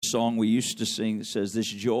song we used to sing that says, "This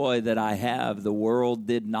joy that I have, the world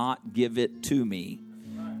did not give it to me,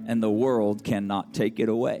 and the world cannot take it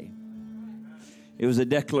away." It was a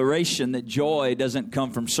declaration that joy doesn't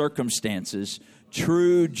come from circumstances.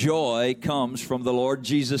 True joy comes from the Lord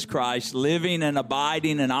Jesus Christ living and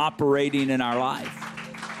abiding and operating in our life.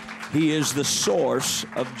 He is the source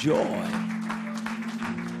of joy.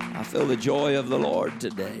 I feel the joy of the Lord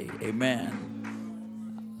today.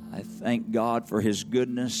 Amen. I thank God for His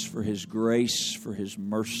goodness, for His grace, for His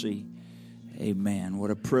mercy. Amen.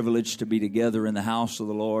 What a privilege to be together in the house of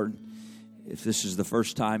the Lord. If this is the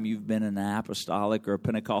first time you've been in an apostolic or a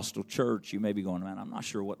Pentecostal church, you may be going, "Man, I'm not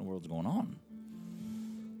sure what in the world's going on.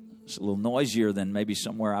 It's a little noisier than maybe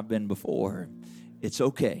somewhere I've been before." It's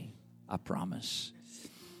okay, I promise.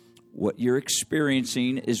 What you're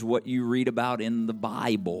experiencing is what you read about in the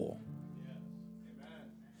Bible.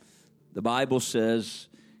 The Bible says,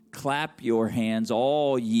 "Clap your hands,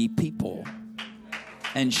 all ye people,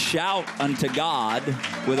 and shout unto God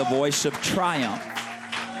with a voice of triumph."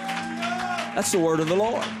 That's the word of the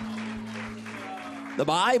Lord. The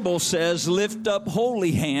Bible says, "Lift up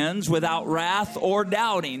holy hands without wrath or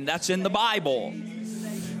doubting." That's in the Bible.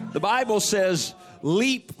 The Bible says,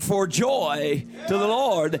 "Leap for joy to the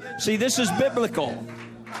Lord." See, this is biblical.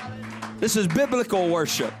 This is biblical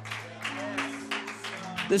worship.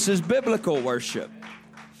 This is biblical worship.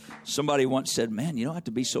 Somebody once said, "Man, you don't have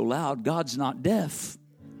to be so loud. God's not deaf."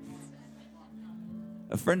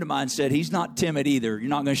 A friend of mine said, "He's not timid either. You're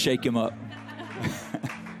not going to shake him up."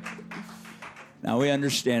 Now, we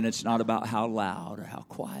understand it's not about how loud or how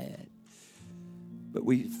quiet. But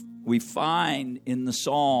we find in the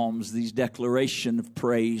Psalms these declarations of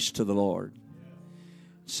praise to the Lord.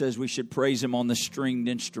 It says we should praise Him on the stringed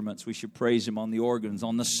instruments. We should praise Him on the organs,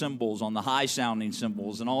 on the cymbals, on the high-sounding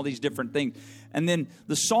cymbals, and all these different things. And then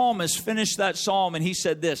the psalmist finished that psalm, and he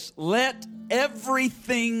said this, "Let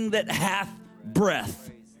everything that hath breath."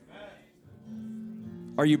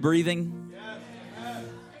 Are you breathing?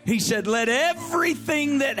 He said, "Let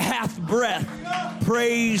everything that hath breath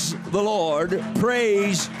praise the Lord.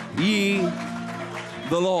 Praise ye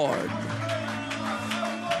the Lord."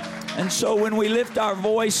 And so when we lift our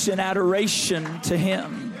voice in adoration to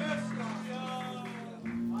Him,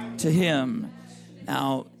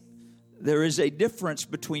 now there is a difference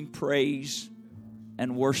between praise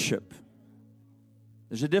and worship.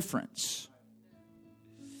 There's a difference.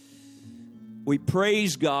 We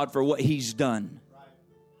praise God for what He's done.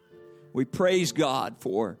 We praise God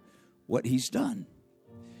for what He's done.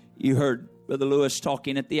 You heard Brother Lewis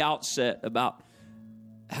talking at the outset about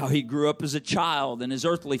how he grew up as a child and his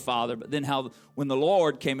earthly father, but then how when the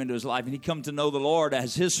Lord came into his life and he come to know the Lord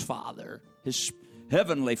as his Father, his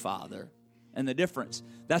heavenly Father, and the difference.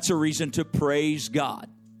 That's a reason to praise God.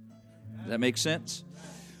 Does that make sense?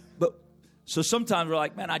 So sometimes we're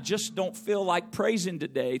like, "Man, I just don't feel like praising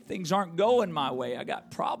today. Things aren't going my way. I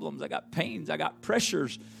got problems. I got pains. I got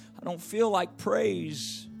pressures. I don't feel like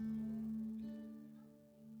praise."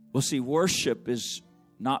 Well, see, worship is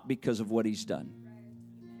not because of what He's done.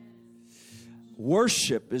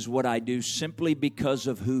 Worship is what I do simply because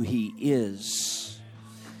of who He is.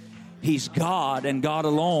 He's God and God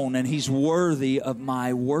alone, and He's worthy of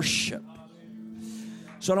my worship.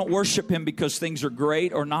 So I don't worship Him because things are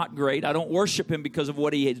great or not great. I don't worship Him because of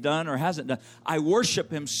what He has done or hasn't done. I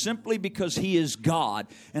worship Him simply because He is God,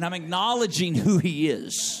 and I'm acknowledging who He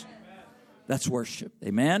is. That's worship.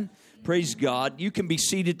 Amen? Praise God. You can be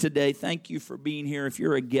seated today. Thank you for being here. If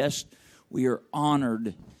you're a guest, we are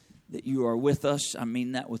honored that you are with us. I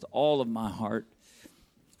mean that with all of my heart.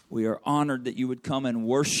 We are honored that you would come and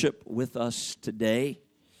worship with us today.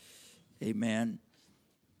 Amen.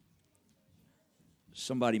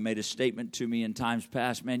 Somebody made a statement to me in times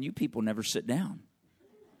past, "Man, you people never sit down."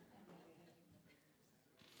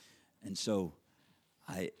 And so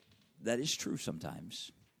that is true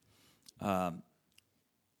sometimes. But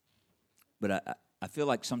I feel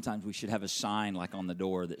like sometimes we should have a sign like on the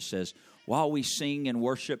door that says, "While we sing and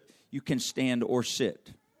worship, you can stand or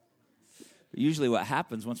sit." But usually what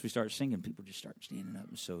happens once we start singing, people just start standing up.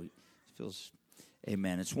 And so it feels...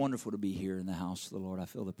 Amen. It's wonderful to be here in the house of the Lord. I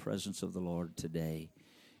feel the presence of the Lord today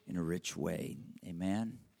in a rich way.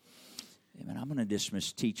 Amen. Amen. I'm going to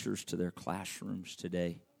dismiss teachers to their classrooms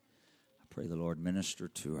today. I pray the Lord minister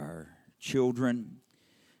to our children.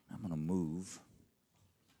 I'm going to move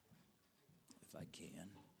if I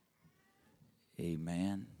can.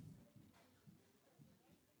 Amen.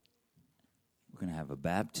 We're going to have a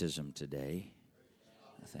baptism today.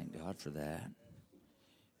 I thank God for that.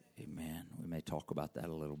 Amen. We may talk about that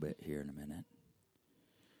a little bit here in a minute.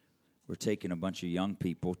 We're taking a bunch of young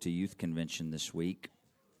people to youth convention this week.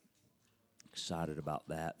 excited about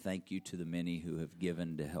that. Thank you to the many who have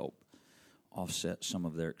given to help offset some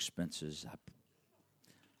of their expenses. I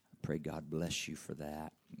pray God bless you for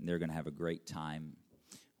that. They're going to have a great time.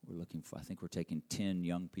 I think we're taking 10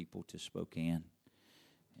 young people to Spokane.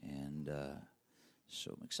 And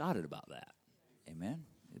so I'm excited about that. Amen.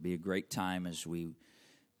 It'll be a great time as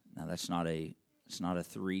now it's not a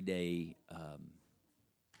 3-day,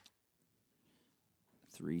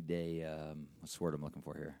 what's the word I'm looking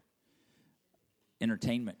for here?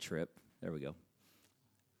 Entertainment trip. There we go.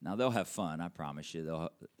 Now they'll have fun, I promise you.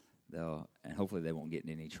 They'll and hopefully they won't get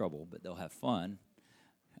in any trouble, but they'll have fun.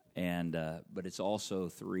 And but it's also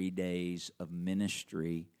 3 days of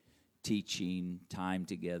ministry, teaching, time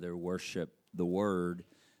together, worship, the Word,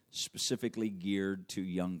 specifically geared to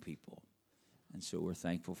young people. And so we're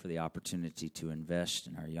thankful for the opportunity to invest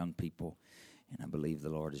in our young people, and I believe the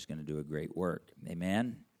Lord is going to do a great work.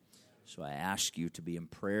 Amen? So I ask you to be in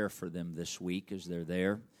prayer for them this week as they're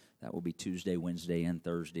there. That will be Tuesday, Wednesday, and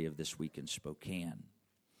Thursday of this week in Spokane.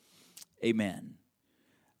 Amen.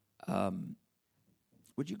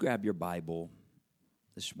 Would you grab your Bible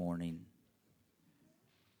this morning?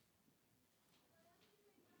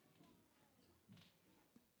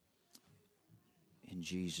 In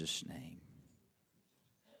Jesus' name.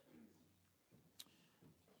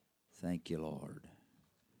 Thank you, Lord.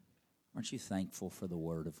 Aren't you thankful for the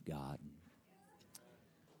Word of God?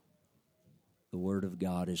 The Word of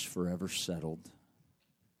God is forever settled.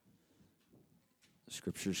 The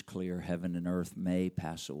Scripture's clear, heaven and earth may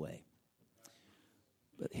pass away,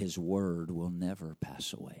 but His Word will never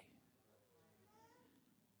pass away.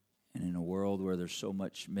 And in a world where there's so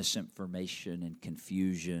much misinformation and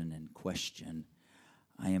confusion and question,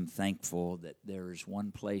 I am thankful that there is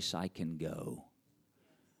one place I can go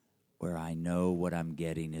where I know what I'm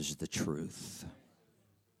getting is the truth.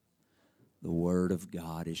 The Word of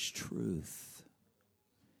God is truth.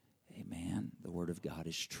 Amen. The Word of God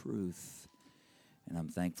is truth. And I'm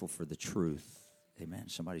thankful for the truth. Amen.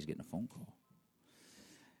 Somebody's getting a phone call.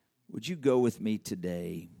 Would you go with me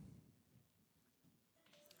today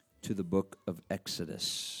to the book of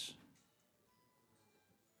Exodus?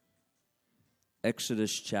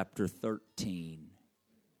 Exodus chapter 13.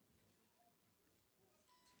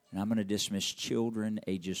 And I'm going to dismiss children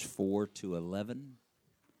ages 4 to 11.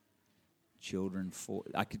 Children 4.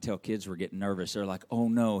 I could tell kids were getting nervous. They're like, oh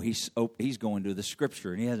no, he's going to the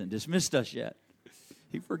Scripture and he hasn't dismissed us yet.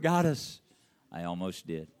 He forgot us. I almost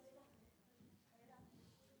did.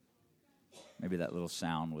 Maybe that little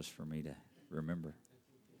sound was for me to remember.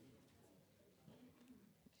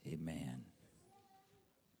 Amen.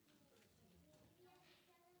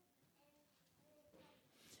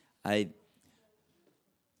 I've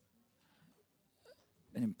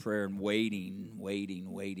been in prayer and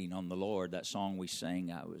waiting on the Lord. That song we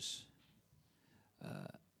sang,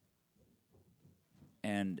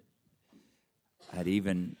 and I'd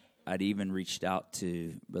even reached out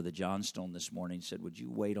to Brother Johnstone this morning, said, would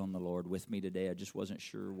you wait on the Lord with me today? I just wasn't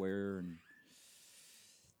sure where,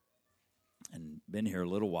 and been here a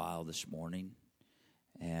little while this morning,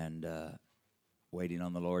 and waiting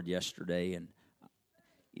on the Lord yesterday. And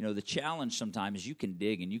you know, the challenge sometimes is you can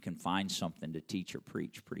dig and you can find something to teach or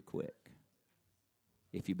preach pretty quick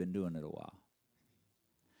if you've been doing it a while.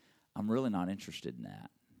 I'm really not interested in that.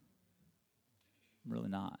 I'm really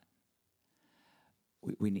not.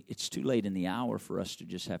 It's too late in the hour for us to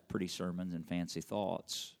just have pretty sermons and fancy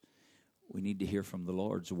thoughts. We need to hear from the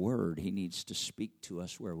Lord's Word. He needs to speak to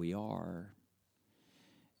us where we are.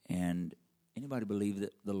 And anybody believe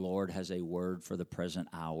that the Lord has a word for the present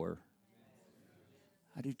hour?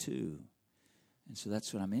 I do too. And so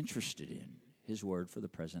that's what I'm interested in, His word for the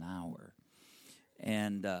present hour.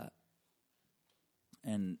 And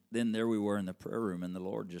then there we were in the prayer room, and the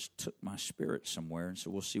Lord just took my spirit somewhere, and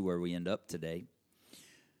so we'll see where we end up today.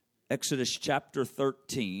 Exodus chapter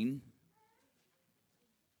 13.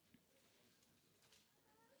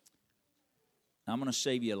 I'm going to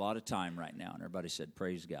save you a lot of time right now. And everybody said,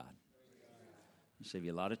 praise God. I'll save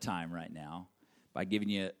you a lot of time right now by giving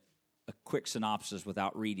you a quick synopsis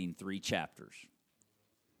without reading 3 chapters.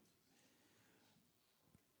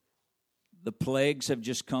 The plagues have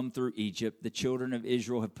just come through Egypt. The children of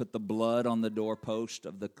Israel have put the blood on the doorpost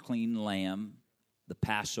of the clean lamb, the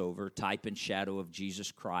Passover, type and shadow of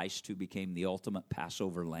Jesus Christ, who became the ultimate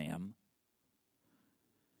Passover lamb.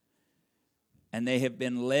 And they have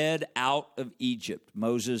been led out of Egypt.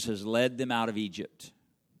 Moses has led them out of Egypt.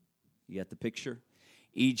 You got the picture?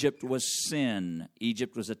 Egypt was sin.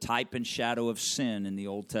 Egypt was a type and shadow of sin in the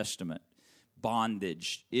Old Testament.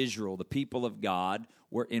 bondage. Israel, the people of God,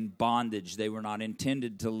 were in bondage. They were not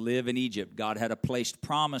intended to live in Egypt. God had a placed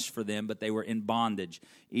promise for them, but they were in bondage.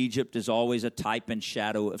 Egypt is always a type and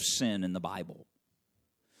shadow of sin in the Bible.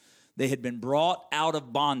 They had been brought out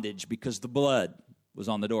of bondage because the blood was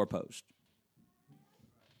on the doorpost.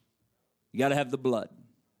 You got to have the blood.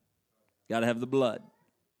 Got to have the blood.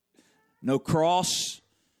 No cross,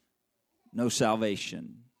 no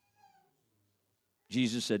salvation.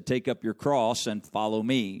 Jesus said, take up your cross and follow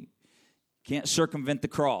me. Can't circumvent the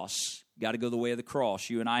cross. Got to go the way of the cross.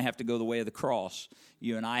 You and I have to go the way of the cross.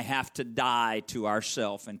 You and I have to die to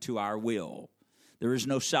ourself and to our will. There is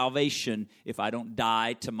no salvation if I don't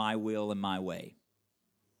die to my will and my way.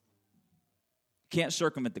 Can't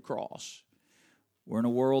circumvent the cross. We're in a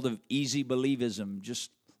world of easy believism.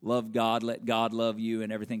 Just love God, let God love you,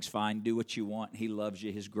 and everything's fine. Do what you want. He loves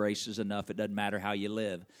you. His grace is enough. It doesn't matter how you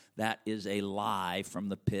live. That is a lie from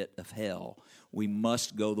the pit of hell. We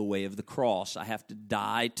must go the way of the cross. I have to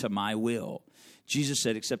die to my will. Jesus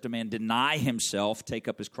said, except a man deny himself, take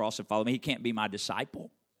up his cross and follow me, he can't be my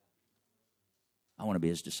disciple. I want to be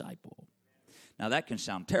his disciple. Now that can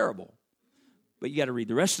sound terrible, but you got to read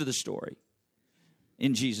the rest of the story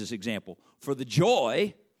in Jesus' example. For the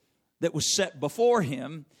joy that was set before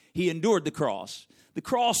him, he endured the cross. The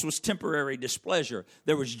cross was temporary displeasure.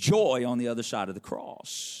 There was joy on the other side of the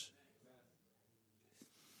cross.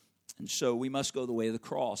 And so we must go the way of the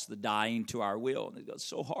cross, the dying to our will. And it goes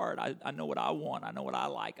so hard. I know what I want. I know what I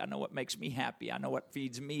like. I know what makes me happy. I know what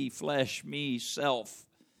feeds me, flesh, me, self.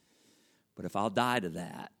 But if I'll die to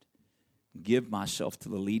that, give myself to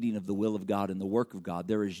the leading of the will of God and the work of God,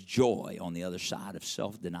 there is joy on the other side of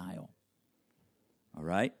self-denial. All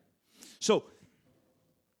right? So,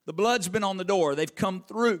 the blood's been on the door. They've come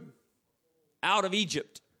through out of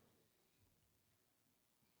Egypt.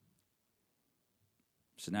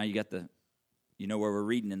 So now you know where we're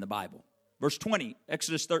reading in the Bible. Verse 20,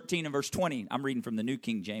 Exodus 13 and verse 20. I'm reading from the New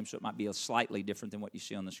King James, so it might be slightly different than what you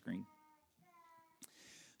see on the screen.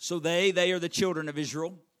 So they are the children of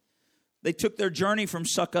Israel. They took their journey from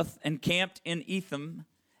Succoth and camped in Etham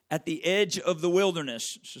at the edge of the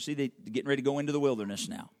wilderness. So see, they're getting ready to go into the wilderness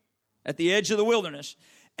now. At the edge of the wilderness.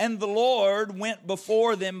 And the Lord went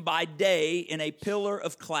before them by day in a pillar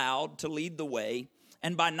of cloud to lead the way,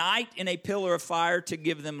 and by night in a pillar of fire to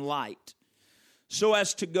give them light, so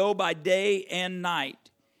as to go by day and night.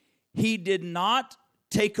 He did not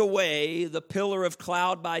take away the pillar of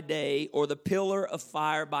cloud by day or the pillar of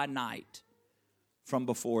fire by night from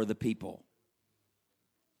before the people.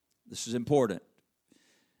 This is important.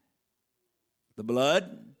 The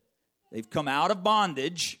blood, they've come out of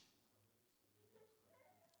bondage,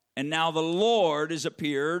 and now the Lord has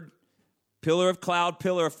appeared, pillar of cloud,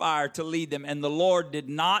 pillar of fire to lead them, and the Lord did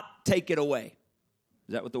not take it away.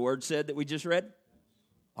 Is that what the word said that we just read?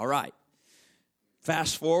 All right.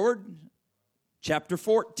 Fast forward, chapter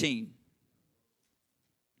 14.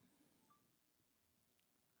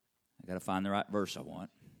 I got to find the right verse I want.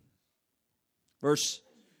 Verse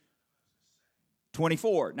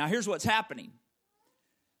 24. Now here's what's happening.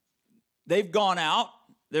 They've gone out,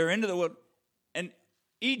 they're into the wood, and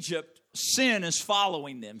Egypt, sin is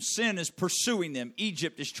following them. Sin is pursuing them.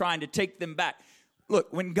 Egypt is trying to take them back.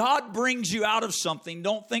 Look, when God brings you out of something,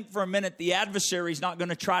 don't think for a minute the adversary's not going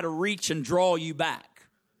to try to reach and draw you back.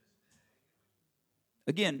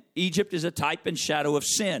 Again, Egypt is a type and shadow of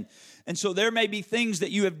sin. And so there may be things that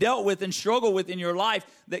you have dealt with and struggled with in your life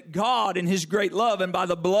that God in his great love and by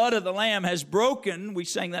the blood of the Lamb has broken. We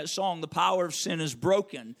sang that song, The Power of Sin is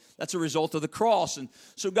Broken. That's a result of the cross. And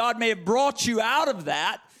so God may have brought you out of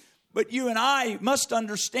that, but you and I must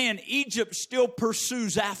understand Egypt still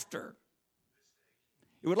pursues after.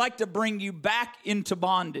 It would like to bring you back into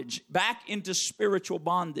bondage, back into spiritual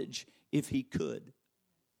bondage if he could.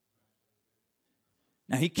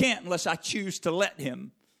 Now he can't unless I choose to let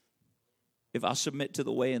him, if I submit to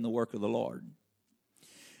the way and the work of the Lord.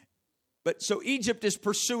 But so Egypt is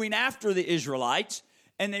pursuing after the Israelites,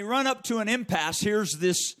 and they run up to an impasse. Here's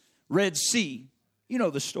this Red Sea. You know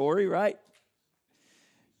the story, right?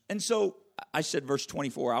 And so I said verse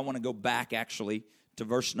 24. I want to go back actually to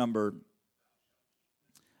verse number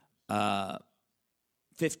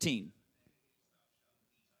 15.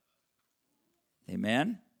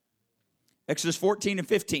 Amen. Exodus 14 and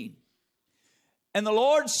 15. And the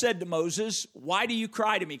Lord said to Moses, why do you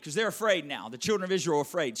cry to me? Because they're afraid now. The children of Israel are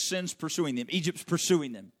afraid. Sin's pursuing them. Egypt's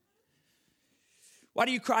pursuing them. Why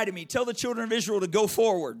do you cry to me? Tell the children of Israel to go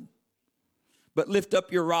forward. But lift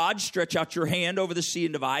up your rod, stretch out your hand over the sea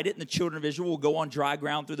and divide it, and the children of Israel will go on dry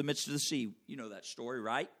ground through the midst of the sea. You know that story,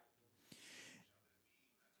 right?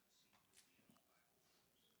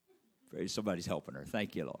 Praise, somebody's helping her.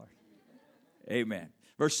 Thank you, Lord. Amen.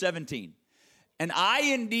 Verse 17. And I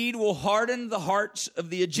indeed will harden the hearts of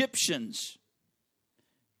the Egyptians,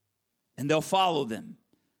 and they'll follow them.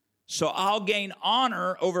 So I'll gain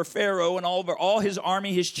honor over Pharaoh and over all his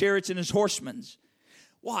army, his chariots, and his horsemen.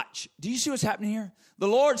 Watch. Do you see what's happening here? The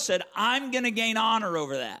Lord said, I'm going to gain honor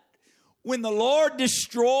over that. When the Lord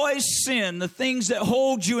destroys sin, the things that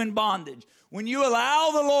hold you in bondage, when you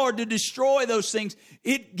allow the Lord to destroy those things,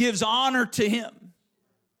 it gives honor to him.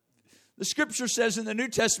 The scripture says in the New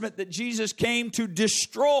Testament that Jesus came to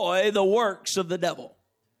destroy the works of the devil.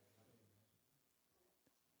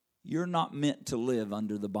 You're not meant to live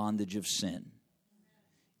under the bondage of sin.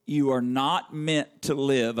 You are not meant to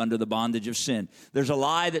live under the bondage of sin. There's a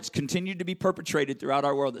lie that's continued to be perpetrated throughout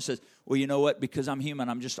our world that says, well, you know what? Because I'm human,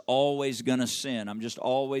 I'm just always going to sin. I'm just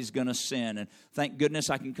always going to sin. And thank goodness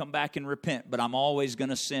I can come back and repent, but I'm always going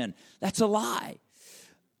to sin. That's a lie.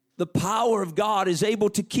 The power of God is able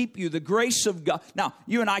to keep you. The grace of God. Now,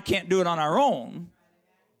 you and I can't do it on our own.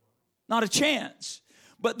 Not a chance.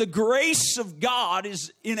 But the grace of God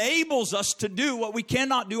enables us to do what we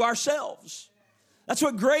cannot do ourselves. That's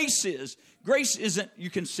what grace is. Grace isn't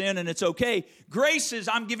you can sin and it's okay. Grace is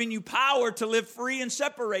I'm giving you power to live free and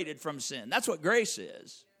separated from sin. That's what grace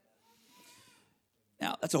is.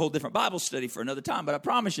 Now, that's a whole different Bible study for another time, but I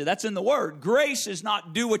promise you that's in the Word. Grace is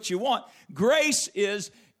not do what you want. Grace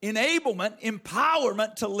is enablement,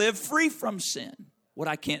 empowerment to live free from sin, what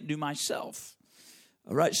I can't do myself.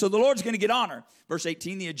 All right, so the Lord's going to get honor. Verse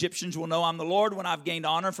 18, the Egyptians will know I'm the Lord when I've gained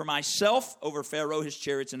honor for myself over Pharaoh, his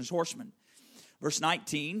chariots, and his horsemen. Verse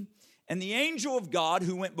 19, and the angel of God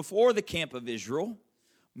who went before the camp of Israel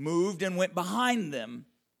moved and went behind them,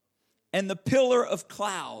 and the pillar of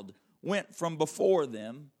cloud went from before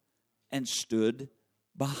them and stood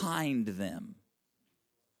behind them.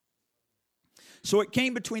 So it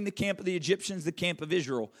came between the camp of the Egyptians, the camp of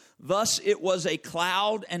Israel. Thus it was a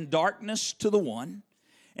cloud and darkness to the one,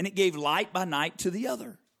 and it gave light by night to the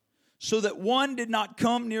other, so that one did not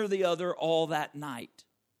come near the other all that night.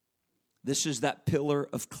 This is that pillar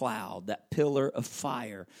of cloud, that pillar of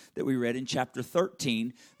fire that we read in chapter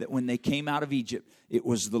 13, that when they came out of Egypt, it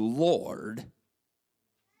was the Lord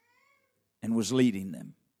and was leading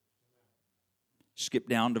them. Skip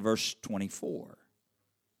down to verse 24.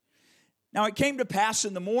 Now it came to pass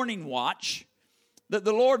in the morning watch that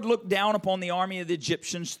the Lord looked down upon the army of the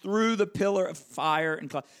Egyptians through the pillar of fire and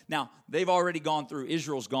cloud. Now, they've already gone through,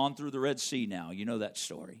 Israel's gone through the Red Sea now. You know that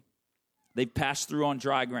story. They've passed through on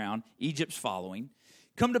dry ground. Egypt's following.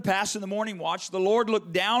 Come to pass in the morning watch, the Lord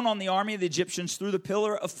looked down on the army of the Egyptians through the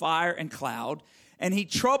pillar of fire and cloud, and he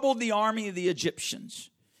troubled the army of the Egyptians.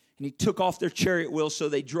 And he took off their chariot wheels, so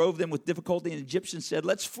they drove them with difficulty. And the Egyptians said,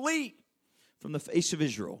 let's flee from the face of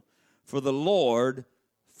Israel, for the Lord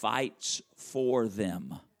fights for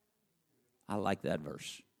them. I like that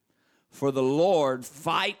verse. For the Lord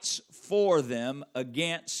fights for them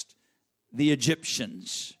against the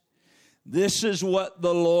Egyptians. This is what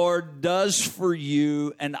the Lord does for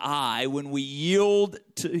you and I when we yield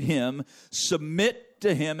to him, submit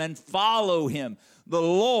to him, and follow him. The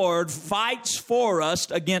Lord fights for us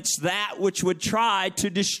against that which would try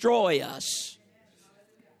to destroy us.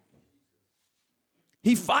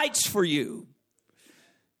 He fights for you.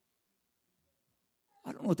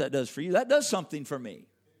 I don't know what that does for you. That does something for me.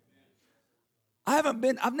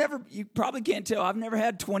 You probably can't tell, I've never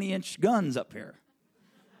had 20-inch guns up here.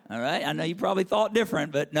 All right? I know you probably thought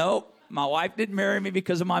different, but no, my wife didn't marry me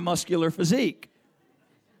because of my muscular physique.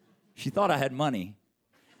 She thought I had money.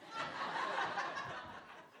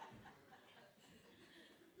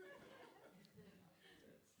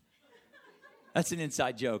 That's an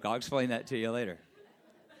inside joke. I'll explain that to you later.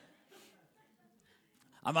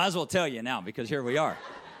 I might as well tell you now because here we are.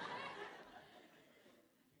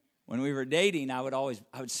 When we were dating, I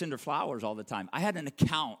would send her flowers all the time. I had an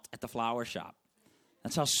account at the flower shop.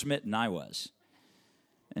 That's how smitten I was.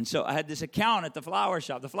 And so I had this account at the flower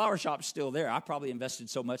shop. The flower shop's still there. I probably invested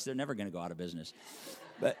so much they're never going to go out of business.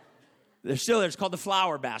 But they're still there. It's called the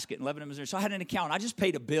Flower Basket in Lebanon, Missouri. So I had an account. I just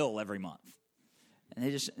paid a bill every month.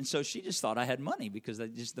 And so she just thought I had money because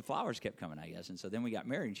the flowers kept coming, I guess. And so then we got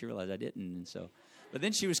married and she realized I didn't. But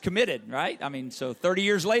then she was committed, right? I mean, so 30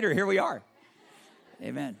 years later, here we are.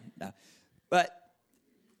 Amen.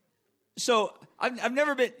 So I've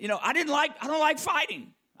never been, I don't like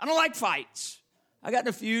fighting. I don't like fights. I got in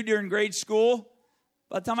a few during grade school.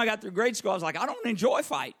 By the time I got through grade school, I was like, I don't enjoy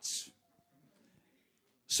fights.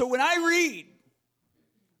 So when I read,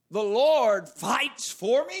 the Lord fights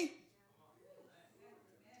for me.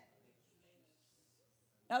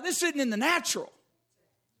 Now, this isn't in the natural.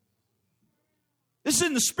 This is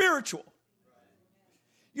in the spiritual.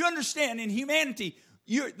 You understand, in humanity,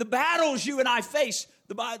 the battles you and I face,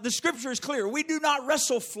 the scripture is clear. We do not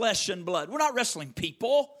wrestle flesh and blood. We're not wrestling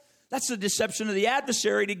people. That's the deception of the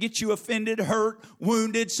adversary to get you offended, hurt,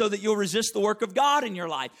 wounded, so that you'll resist the work of God in your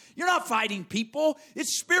life. You're not fighting people.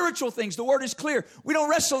 It's spiritual things. The word is clear. We don't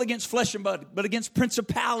wrestle against flesh and blood, but against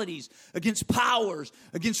principalities, against powers,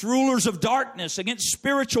 against rulers of darkness, against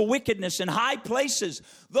spiritual wickedness in high places.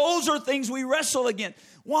 Those are things we wrestle against.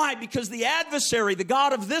 Why? Because the adversary, the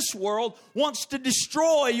God of this world, wants to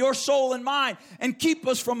destroy your soul and mind and keep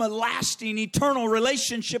us from a lasting, eternal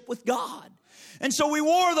relationship with God. And so we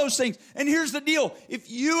war those things. And here's the deal. If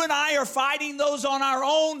you and I are fighting those on our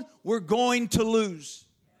own, we're going to lose.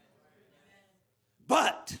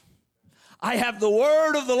 But I have the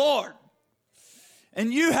word of the Lord.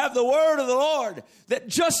 And you have the word of the Lord. That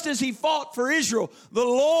just as he fought for Israel, the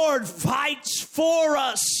Lord fights for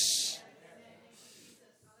us.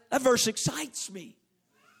 That verse excites me.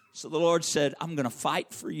 So the Lord said, I'm going to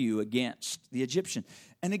fight for you against the Egyptian.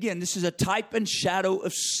 And again, this is a type and shadow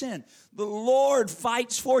of sin. The Lord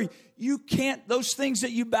fights for you. You can't, those things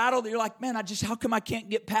that you battle, that you're like, man, how come I can't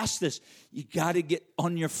get past this? You got to get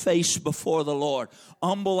on your face before the Lord.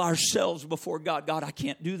 Humble ourselves before God. God, I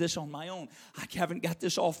can't do this on my own. I haven't got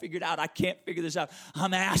this all figured out. I can't figure this out.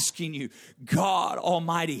 I'm asking you, God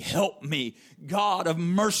Almighty, help me. God of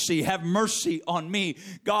mercy, have mercy on me.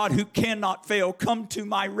 God who cannot fail, come to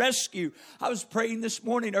my rescue. I was praying this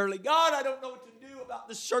morning early. God, I don't know what to do about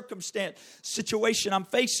this situation I'm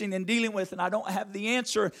facing and dealing with, and I don't have the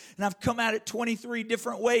answer, and I've come at it 23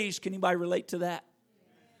 different ways. Can anybody relate to that?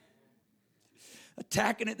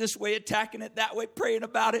 Attacking it this way, attacking it that way, praying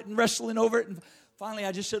about it and wrestling over it, and finally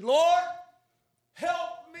I just said, Lord,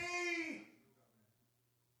 help me.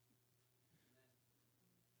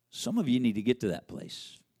 Some of you need to get to that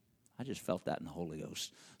place. I just felt that in the Holy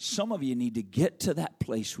Ghost. Some of you need to get to that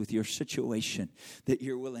place with your situation that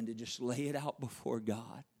you're willing to just lay it out before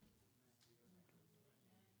God.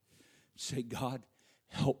 Say, God,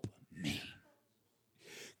 help me.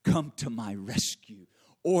 Come to my rescue.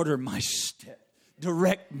 Order my steps.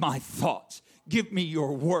 Direct my thoughts. Give me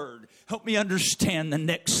your word. Help me understand the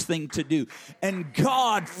next thing to do. And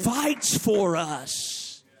God fights for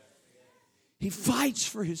us. He fights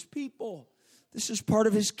for his people. This is part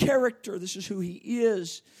of his character. This is who he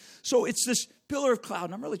is. So it's this pillar of cloud.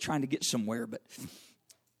 And I'm really trying to get somewhere, but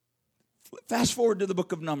fast forward to the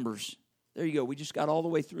book of Numbers. There you go. We just got all the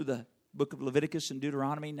way through the book of Leviticus and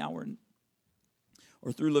Deuteronomy. Now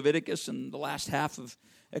we're through Leviticus and the last half of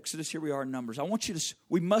Exodus. Here we are in Numbers. I want you to,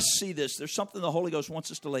 we must see this. There's something the Holy Ghost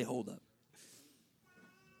wants us to lay hold of.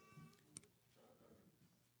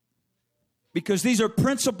 Because these are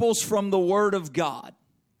principles from the Word of God.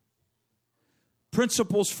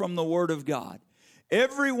 Principles from the Word of God.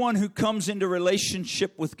 Everyone who comes into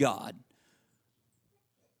relationship with God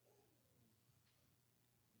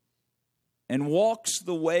and walks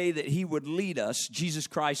the way that he would lead us, Jesus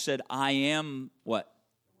Christ said, I am what?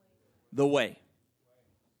 The way.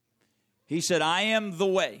 He said, I am the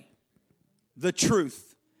way, the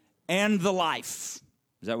truth, and the life.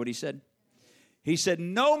 Is that what he said? He said,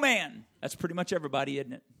 no man, that's pretty much everybody,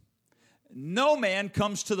 isn't it? No man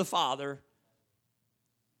comes to the Father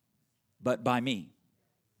but by me.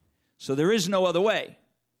 So there is no other way.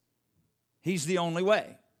 He's the only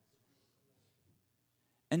way.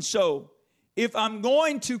 And so, if I'm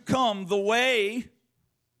going to come the way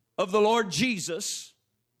of the Lord Jesus,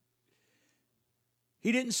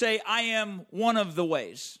 he didn't say, I am one of the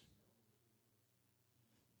ways.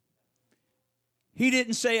 He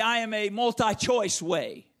didn't say, I am a multi-choice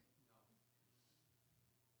way.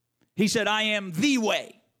 He said, I am the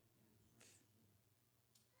way.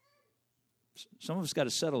 Some of us got to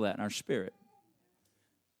settle that in our spirit.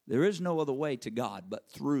 There is no other way to God but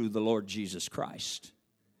through the Lord Jesus Christ.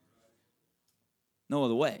 No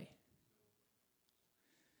other way.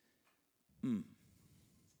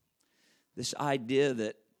 This idea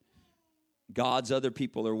that God's other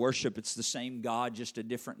people are worship, it's the same God, just a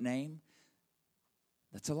different name,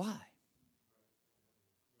 that's a lie.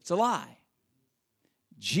 It's a lie.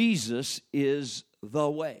 Jesus is the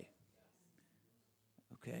way.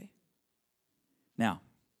 Okay? Now,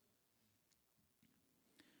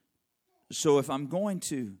 so if I'm going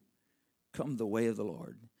to come the way of the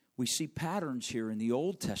Lord, we see patterns here in the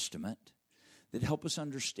Old Testament that help us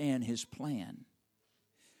understand his plan.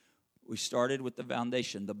 We started with the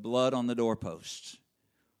foundation, the blood on the doorposts,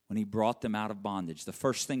 when he brought them out of bondage. The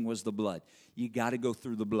first thing was the blood. You got to go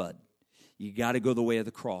through the blood. You got to go the way of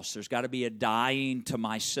the cross. There's got to be a dying to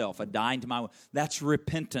myself, a dying to my... That's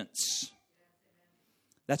repentance.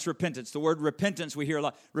 That's repentance. The word repentance we hear a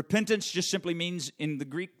lot. Repentance just simply means, in the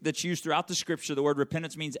Greek that's used throughout the Scripture, the word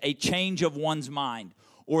repentance means a change of one's mind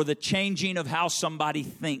or the changing of how somebody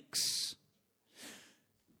thinks.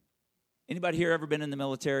 Anybody here ever been in the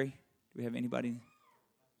military? Do we have anybody?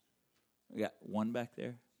 We got one back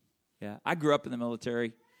there. Yeah, I grew up in the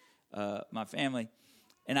military, my family,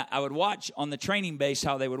 and I would watch on the training base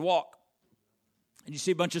how they would walk. And you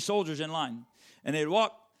see a bunch of soldiers in line, and they'd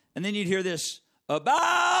walk, and then you'd hear this,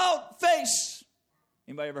 about face.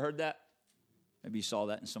 Anybody ever heard that? Maybe you saw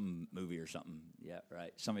that in some movie or something. Yeah,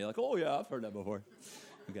 right. Some of you are like, oh, yeah, I've heard that before.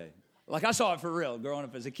 Okay. Like I saw it for real growing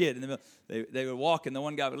up as a kid. They would walk, and the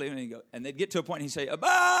one guy would leave, and he'd go, and they'd get to a point, and he'd say,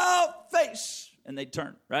 about face, and they'd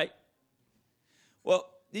turn, right? Well,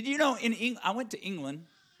 did you know I went to England,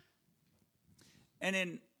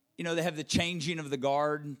 and they have the changing of the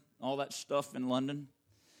guard, all that stuff in London.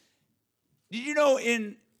 Did you know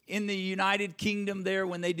in the United Kingdom there,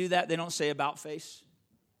 when they do that, they don't say about face?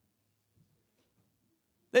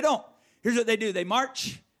 They don't. Here's what they do. They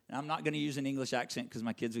march. And I'm not going to use an English accent because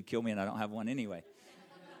my kids would kill me and I don't have one anyway.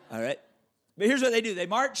 All right? But here's what they do. They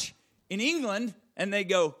march in England and they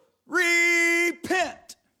go,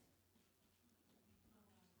 repent.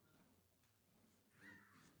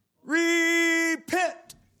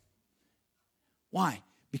 Repent. Why?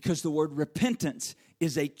 Because the word repentance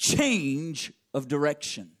is a change of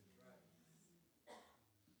direction.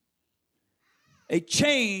 A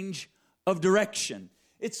change of direction.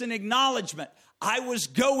 It's an acknowledgement. I was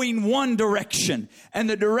going one direction, and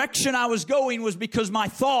the direction I was going was because my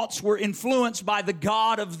thoughts were influenced by the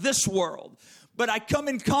God of this world. But I come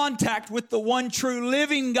in contact with the one true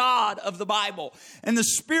living God of the Bible, and the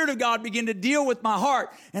Spirit of God began to deal with my heart,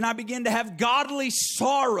 and I began to have godly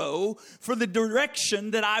sorrow for the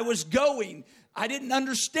direction that I was going. I didn't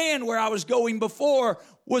understand where I was going before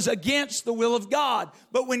was against the will of God.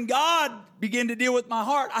 But when God began to deal with my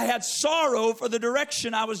heart, I had sorrow for the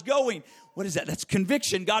direction I was going. What is that? That's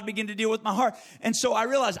conviction. God began to deal with my heart. And so I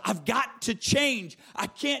realized I've got to change. I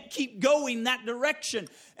can't keep going that direction.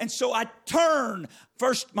 And so I turn.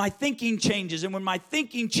 First, my thinking changes. And when my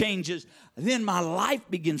thinking changes, then my life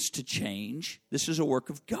begins to change. This is a work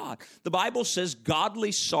of God. The Bible says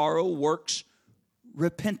godly sorrow works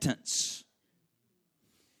repentance.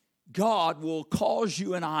 God will cause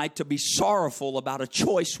you and I to be sorrowful about a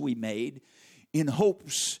choice we made in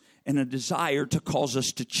hopes and a desire to cause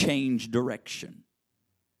us to change direction.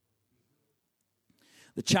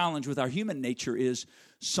 The challenge with our human nature is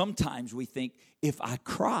sometimes we think if I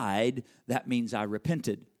cried, that means I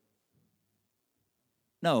repented.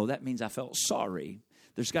 No, that means I felt sorry.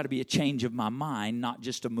 There's got to be a change of my mind, not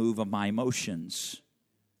just a move of my emotions.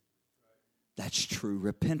 That's true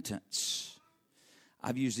repentance.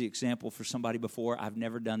 I've used the example for somebody before. I've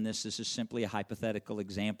never done this. This is simply a hypothetical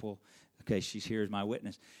example. Okay, she's here as my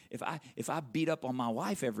witness. If I beat up on my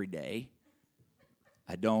wife every day,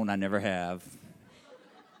 I don't, I never have.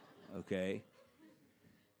 Okay.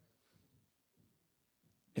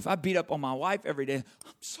 If I beat up on my wife every day,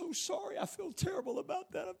 I'm so sorry. I feel terrible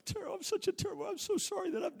about that. I'm such a terrible. I'm so sorry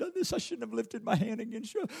that I've done this. I shouldn't have lifted my hand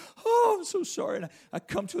against you. Oh, I'm so sorry. And I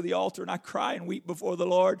come to the altar and I cry and weep before the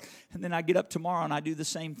Lord. And then I get up tomorrow and I do the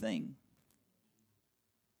same thing.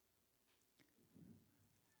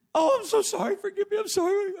 Oh, I'm so sorry. Forgive me. I'm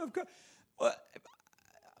sorry. Well,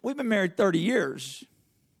 we've been married 30 years.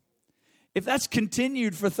 If that's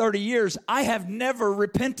continued for 30 years, I have never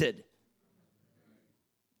repented.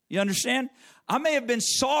 You understand? I may have been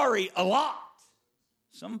sorry a lot.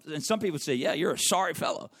 Some people say, yeah, you're a sorry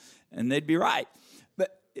fellow. And they'd be right.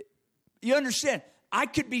 But you understand? I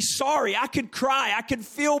could be sorry. I could cry. I could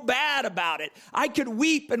feel bad about it. I could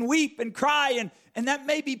weep and cry. And that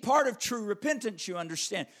may be part of true repentance, you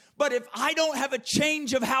understand. But if I don't have a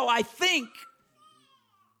change of how I think,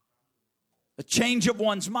 a change of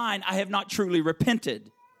one's mind, I have not truly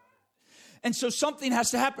repented. And so something has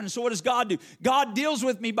to happen. So what does God do? God deals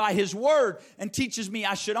with me by His Word and teaches me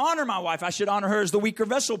I should honor my wife. I should honor her as the weaker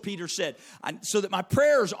vessel, Peter said, so that my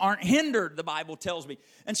prayers aren't hindered, the Bible tells me.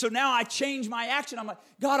 And so now I change my action. I'm like,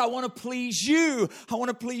 God, I want to please you. I want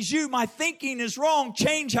to please you. My thinking is wrong.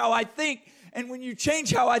 Change how I think. And when you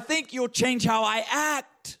change how I think, you'll change how I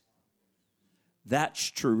act. That's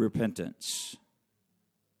true repentance.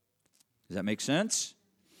 Does that make sense?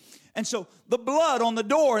 And so the blood on the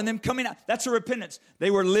door and them coming out, that's a repentance. They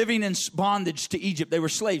were living in bondage to Egypt. They were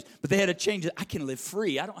slaves, but they had to change it. I can live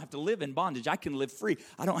free. I don't have to live in bondage. I can live free.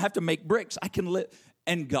 I don't have to make bricks. I can live.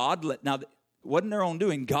 And God let, now, it wasn't their own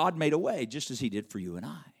doing. God made a way just as He did for you and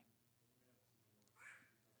I.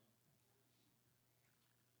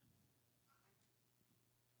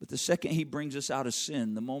 But the second he brings us out of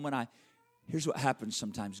sin, here's what happens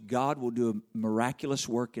sometimes. God will do a miraculous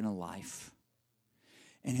work in a life.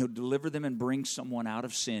 And he'll deliver them and bring someone out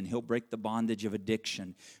of sin. He'll break the bondage of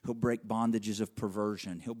addiction. He'll break bondages of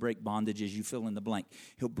perversion. He'll break bondages, you fill in the blank.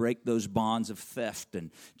 He'll break those bonds of theft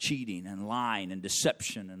and cheating and lying and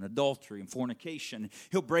deception and adultery and fornication.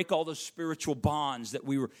 He'll break all those spiritual bonds that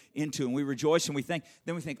we were into, and we rejoice and we think,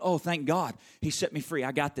 oh, thank God, he set me free.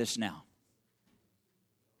 I got this now.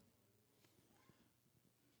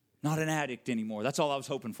 Not an addict anymore. That's all I was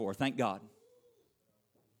hoping for. Thank God.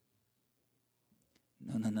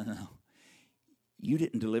 No. You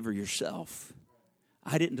didn't deliver yourself.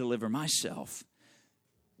 I didn't deliver myself.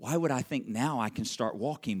 Why would I think now I can start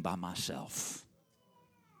walking by myself?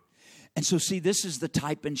 And so, see, this is the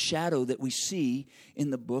type and shadow that we see in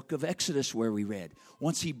the book of Exodus where we read.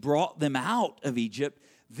 Once he brought them out of Egypt,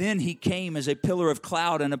 then he came as a pillar of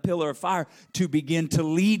cloud and a pillar of fire to begin to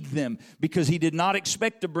lead them, because he did not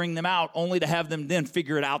expect to bring them out only to have them then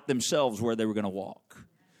figure it out themselves where they were going to walk.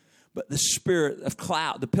 But the spirit of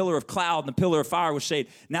cloud, the pillar of cloud and the pillar of fire was saying,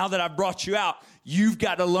 now that I've brought you out, you've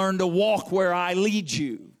got to learn to walk where I lead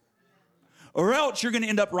you. Or else you're going to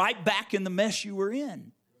end up right back in the mess you were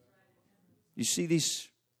in. You see these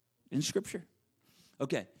in Scripture?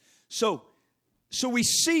 Okay, so we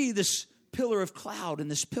see this pillar of cloud and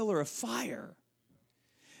this pillar of fire.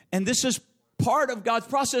 And this is part of God's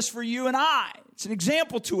process for you and I. It's an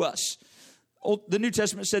example to us. The New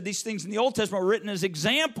Testament said these things in the Old Testament were written as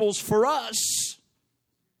examples for us.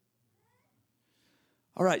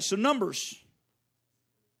 All right, so Numbers.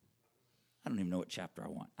 I don't even know what chapter I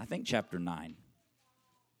want. I think chapter 9.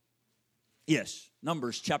 Yes,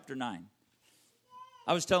 Numbers chapter 9.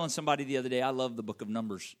 I was telling somebody the other day, I love the book of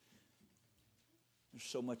Numbers. There's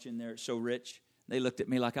so much in there. It's so rich. They looked at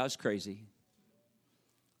me like I was crazy.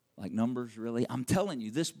 Like, Numbers, really? I'm telling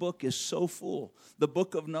you, this book is so full. The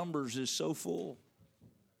book of Numbers is so full.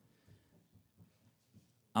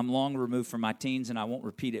 I'm long removed from my teens, and I won't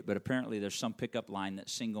repeat it, but apparently there's some pickup line that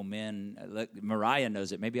single men, Mariah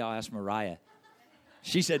knows it. Maybe I'll ask Mariah.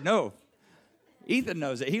 She said no. Ethan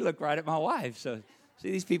knows it. He looked right at my wife. So,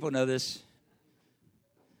 see, these people know this.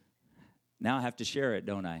 Now I have to share it,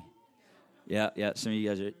 don't I? Yeah, some of you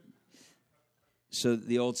guys are. So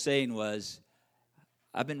the old saying was,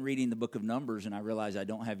 I've been reading the book of Numbers, and I realize I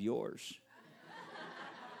don't have yours.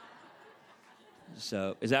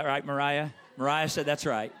 So, is that right, Mariah? Mariah said that's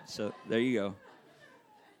right. So, there you go.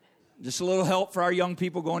 Just a little help for our young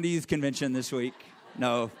people going to youth convention this week.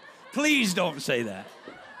 No, please don't say that.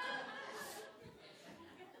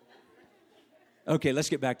 Okay, let's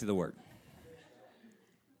get back to the word.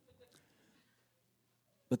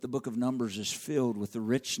 But the book of Numbers is filled with the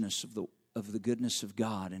richness of the goodness of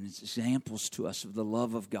God, and it's examples to us of the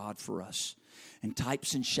love of God for us, and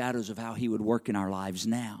types and shadows of how he would work in our lives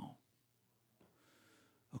now.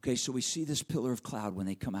 Okay, so we see this pillar of cloud when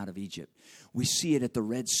they come out of Egypt. We see it at the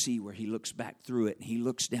Red Sea where he looks back through it and he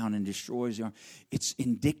looks down and destroys the arm. It's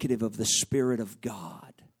indicative of the Spirit of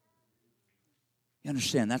God. You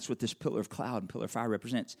understand? That's what this pillar of cloud and pillar of fire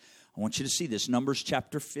represents. I want you to see this. Numbers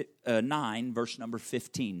chapter 9, verse number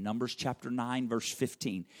 15. Numbers chapter 9, verse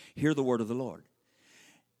 15. Hear the word of the Lord.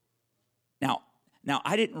 Now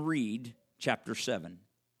I didn't read chapter 7.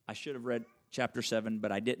 I should have read chapter 7,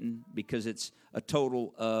 but I didn't, because it's a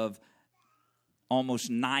total of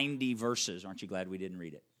almost 90 verses. Aren't you glad we didn't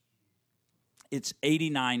read it? It's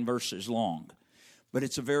 89 verses long, but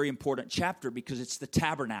it's a very important chapter because it's the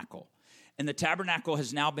tabernacle. And the tabernacle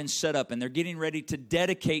has now been set up, and they're getting ready to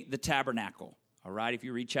dedicate the tabernacle. All right, if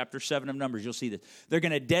you read chapter 7 of Numbers, you'll see this. They're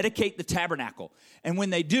going to dedicate the tabernacle. And when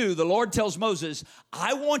they do, the Lord tells Moses,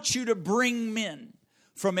 I want you to bring men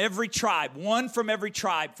from every tribe, one from every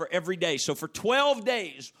tribe for every day. So for 12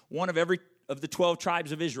 days, one of every of the 12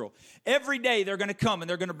 tribes of Israel. Every day they're going to come and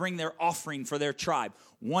they're going to bring their offering for their tribe.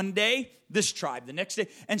 One day, this tribe. The next day.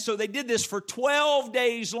 And so they did this for 12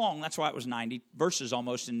 days long. That's why it was 90 verses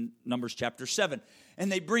almost in Numbers chapter 7.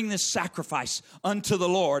 And they bring this sacrifice unto the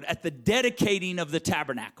Lord at the dedicating of the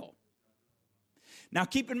tabernacle. Now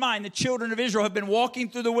keep in mind, the children of Israel have been walking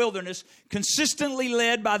through the wilderness, consistently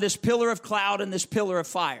led by this pillar of cloud and this pillar of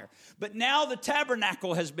fire. But now the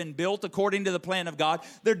tabernacle has been built according to the plan of God.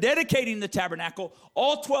 They're dedicating the tabernacle.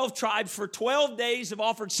 All 12 tribes for 12 days have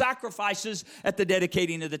offered sacrifices at the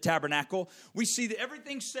dedicating of the tabernacle. We see that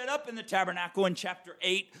everything's set up in the tabernacle in chapter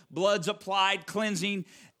 8. Blood's applied, cleansing.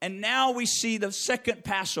 And now we see the second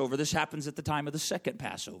Passover. This happens at the time of the second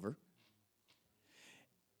Passover.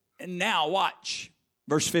 And now watch.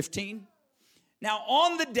 Verse 15, now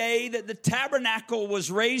on the day that the tabernacle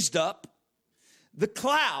was raised up, the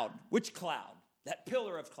cloud, which cloud? that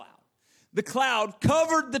pillar of cloud. The cloud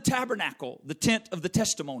covered the tabernacle, the tent of the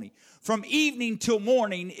testimony. From evening till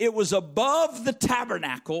morning, it was above the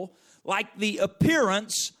tabernacle like the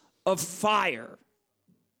appearance of fire.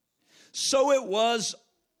 So it was,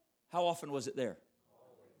 how often was it there?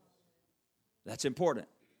 That's important.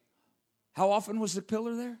 How often was the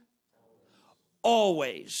pillar there?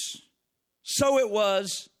 Always. So it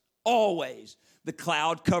was always. The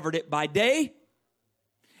cloud covered it by day,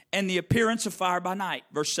 and the appearance of fire by night.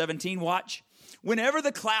 Verse 17, watch. Whenever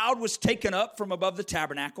the cloud was taken up from above the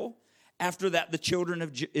tabernacle, after that the children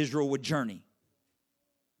of Israel would journey.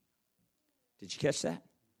 Did you catch that?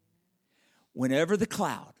 Whenever the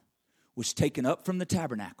cloud was taken up from the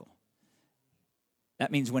tabernacle,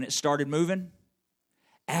 that means when it started moving,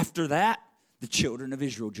 after that, the children of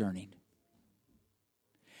Israel journeyed.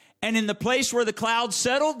 And in the place where the cloud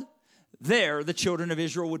settled, there the children of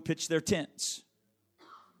Israel would pitch their tents.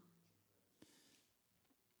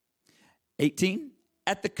 18,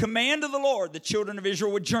 at the command of the Lord, the children of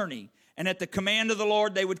Israel would journey, and at the command of the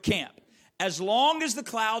Lord, they would camp. As long as the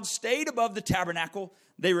cloud stayed above the tabernacle,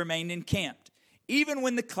 they remained encamped. Even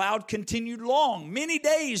when the cloud continued long, many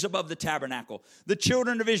days above the tabernacle, the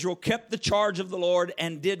children of Israel kept the charge of the Lord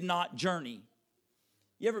and did not journey.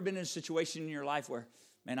 You ever been in a situation in your life where,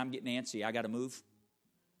 man, I'm getting antsy, I got to move?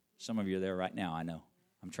 Some of you are there right now, I know.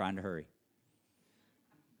 I'm trying to hurry.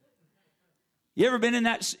 You ever been in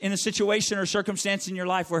a situation or circumstance in your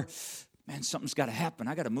life where, man, something's got to happen.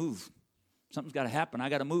 I got to move. Something's got to happen. I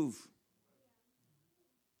got to move.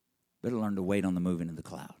 Better learn to wait on the moving of the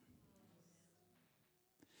cloud.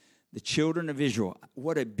 The children of Israel,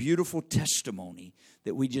 what a beautiful testimony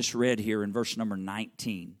that we just read here in verse number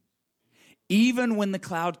 19. Even when the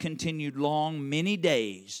cloud continued long, many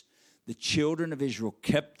days, the children of Israel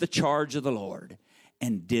kept the charge of the Lord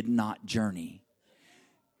and did not journey.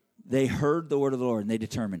 They heard the word of the Lord, and they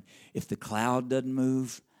determined, if the cloud doesn't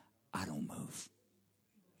move, I don't move.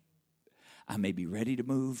 I may be ready to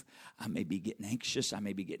move. I may be getting anxious. I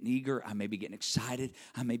may be getting eager. I may be getting excited.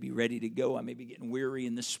 I may be ready to go. I may be getting weary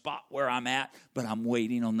in the spot where I'm at, but I'm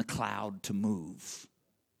waiting on the cloud to move.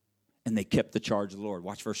 And they kept the charge of the Lord.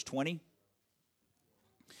 Watch verse 20.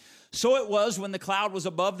 So it was when the cloud was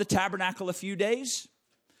above the tabernacle a few days.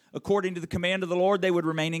 According to the command of the Lord, they would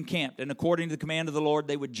remain encamped. And according to the command of the Lord,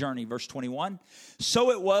 they would journey. Verse 21.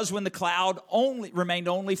 So it was when the cloud remained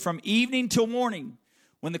only from evening till morning.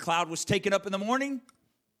 When the cloud was taken up in the morning,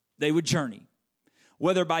 they would journey.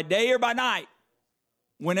 Whether by day or by night,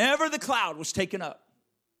 whenever the cloud was taken up,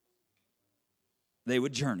 they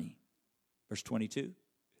would journey. Verse 22.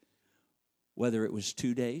 Whether it was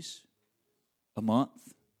 2 days, a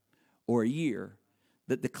month, or a year,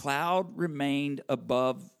 that the cloud remained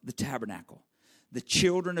above the tabernacle. The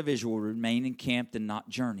children of Israel would remain encamped and not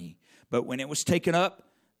journey. But when it was taken up,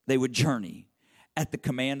 they would journey. At the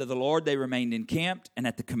command of the Lord, they remained encamped, and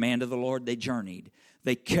at the command of the Lord, they journeyed.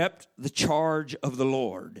 They kept the charge of the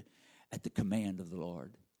Lord at the command of the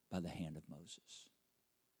Lord by the hand of Moses.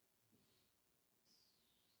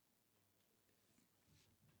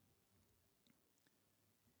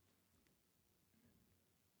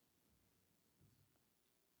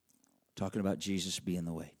 Talking about Jesus being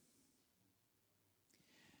the way.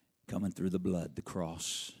 Coming through the blood, the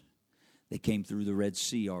cross. They came through the Red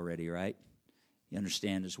Sea already, right? You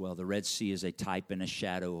understand as well, the Red Sea is a type and a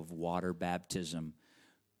shadow of water baptism.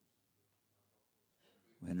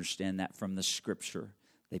 We understand that from the Scripture.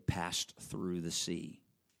 They passed through the sea.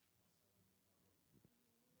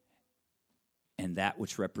 And that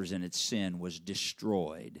which represented sin was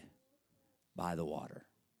destroyed by the water.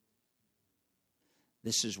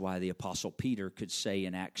 This is why the Apostle Peter could say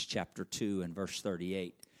in Acts chapter 2 and verse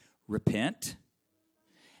 38, repent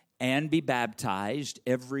and be baptized,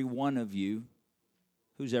 every one of you.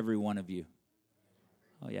 Who's every one of you?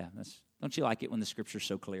 Oh yeah, don't you like it when the Scripture's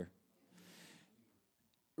so clear?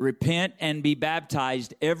 Repent and be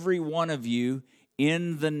baptized, every one of you,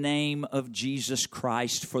 in the name of Jesus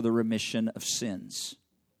Christ for the remission of sins.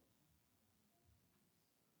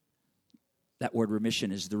 That word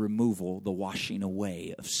remission is the removal, the washing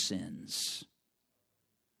away of sins.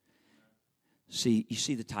 See, you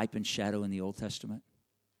see the type and shadow in the Old Testament?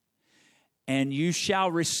 And you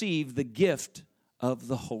shall receive the gift of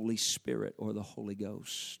the Holy Spirit or the Holy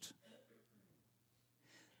Ghost.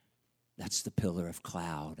 That's the pillar of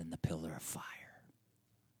cloud and the pillar of fire.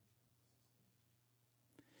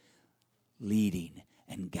 Leading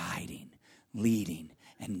and guiding, leading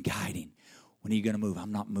and guiding. When are you going to move?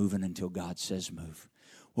 I'm not moving until God says move.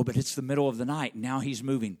 Well, but it's the middle of the night. Now he's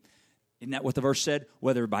moving. Isn't that what the verse said?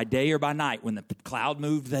 Whether by day or by night, when the cloud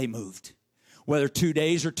moved, they moved. Whether 2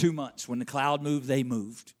 days or 2 months, when the cloud moved, they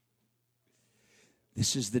moved.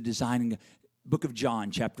 This is the designing. Book of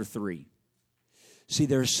John, chapter 3. See,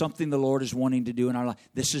 there's something the Lord is wanting to do in our life.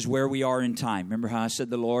 This is where we are in time. Remember how I said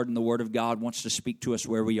the Lord and the Word of God wants to speak to us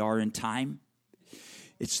where we are in time?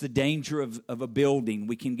 It's the danger of a building.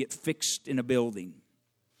 We can get fixed in a building.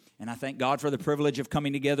 And I thank God for the privilege of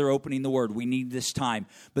coming together, opening the Word. We need this time.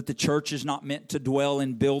 But the church is not meant to dwell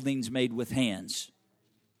in buildings made with hands.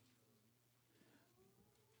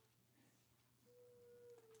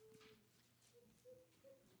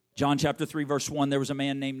 John chapter 3, verse 1, there was a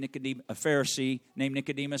man named Nicodemus, a Pharisee named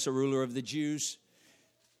Nicodemus, a ruler of the Jews.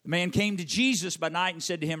 The man came to Jesus by night and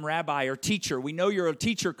said to him, Rabbi, or teacher, we know you're a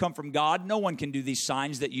teacher come from God. No one can do these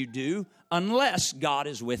signs that you do unless God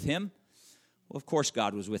is with him. Well, of course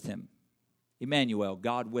God was with him. Emmanuel,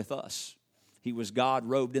 God with us. He was God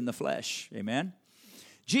robed in the flesh. Amen.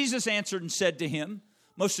 Jesus answered and said to him,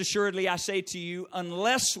 most assuredly I say to you,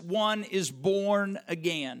 unless one is born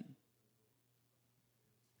again,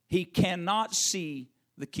 he cannot see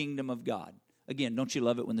the kingdom of God. Again, don't you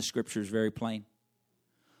love it when the scripture is very plain?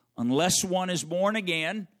 Unless one is born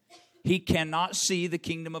again, he cannot see the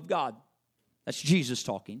kingdom of God. That's Jesus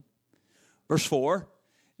talking. Verse 4,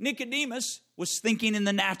 Nicodemus was thinking in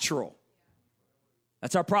the natural.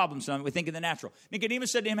 That's our problem, son. We think in the natural.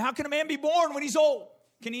 Nicodemus said to him, how can a man be born when he's old?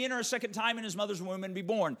 Can he enter a second time in his mother's womb and be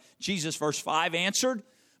born? Jesus, verse 5, answered,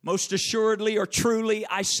 most assuredly or truly,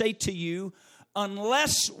 I say to you,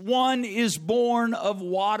 unless one is born of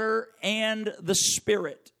water and the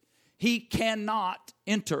Spirit, he cannot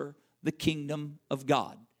enter the kingdom of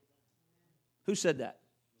God. Who said that?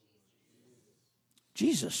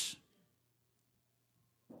 Jesus.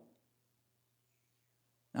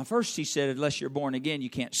 Now, first he said, unless you're born again, you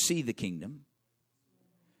can't see the kingdom.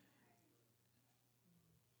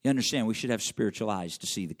 You understand, we should have spiritual eyes to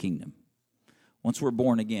see the kingdom. Once we're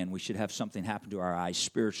born again, we should have something happen to our eyes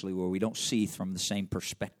spiritually where we don't see from the same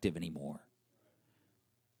perspective anymore.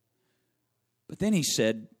 But then he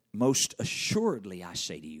said, most assuredly I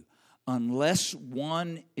say to you, unless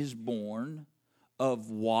one is born of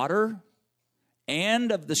water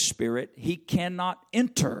and of the Spirit, he cannot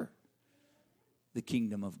enter the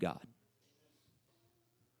kingdom of God.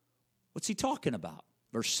 What's he talking about?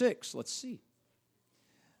 Verse 6, let's see.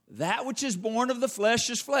 That which is born of the flesh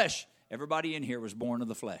is flesh. Everybody in here was born of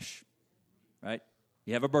the flesh, right?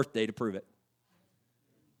 You have a birthday to prove it.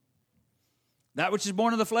 That which is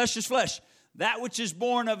born of the flesh is flesh. That which is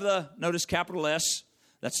born of the, notice capital S,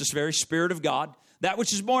 that's the very Spirit of God. That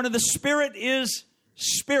which is born of the Spirit is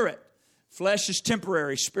spirit. Flesh is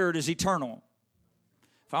temporary, spirit is eternal.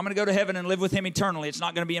 If I'm going to go to heaven and live with him eternally, it's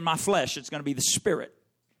not going to be in my flesh, it's going to be the Spirit.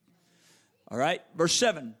 All right, verse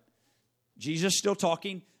 7, Jesus still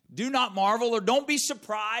talking. Do not marvel or don't be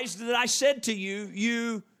surprised that I said to you,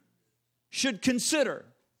 you should consider.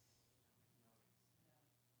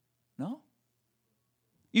 No?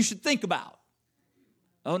 You should think about.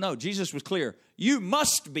 Oh no, Jesus was clear. You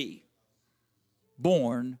must be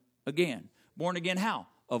born again. Born again how?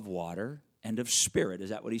 Of water and of Spirit. Is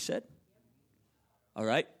that what he said? All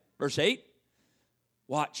right, verse 8.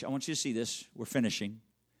 Watch, I want you to see this. We're finishing.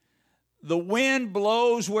 The wind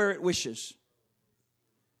blows where it wishes.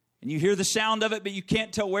 And you hear the sound of it, but you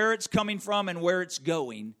can't tell where it's coming from and where it's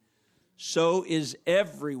going. So is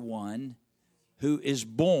everyone who is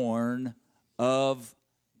born of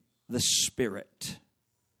the Spirit.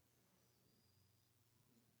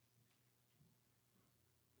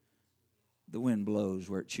 The wind blows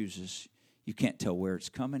where it chooses. You can't tell where it's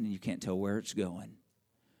coming and you can't tell where it's going.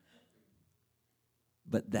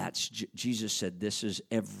 But that's, Jesus said, this is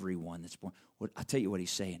everyone that's born. I'll tell you what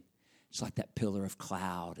he's saying. It's like that pillar of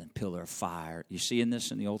cloud and pillar of fire. You see in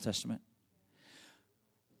this in the Old Testament?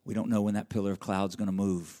 We don't know when that pillar of cloud is going to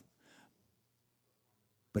move.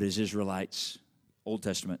 But as Israelites, Old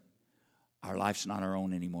Testament, our life's not our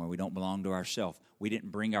own anymore. We don't belong to ourselves. We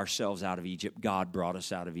didn't bring ourselves out of Egypt. God brought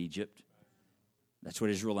us out of Egypt. That's what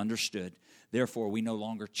Israel understood. Therefore, we no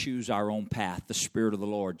longer choose our own path. The Spirit of the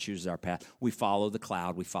Lord chooses our path. We follow the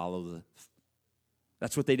cloud. We follow the...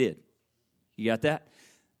 That's what they did. You got that?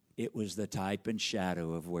 It was the type and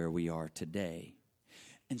shadow of where we are today.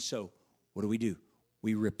 And so, what do?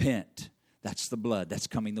 We repent. That's the blood. That's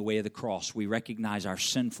coming the way of the cross. We recognize our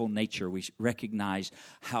sinful nature. We recognize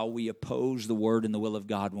how we oppose the Word and the will of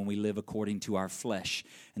God when we live according to our flesh.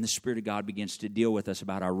 And the Spirit of God begins to deal with us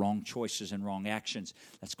about our wrong choices and wrong actions.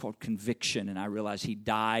 That's called conviction. And I realize He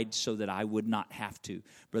died so that I would not have to.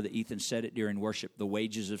 Brother Ethan said it during worship. The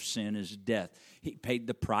wages of sin is death. He paid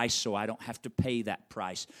the price so I don't have to pay that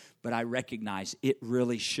price. But I recognize it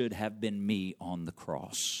really should have been me on the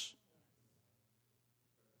cross.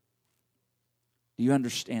 Do you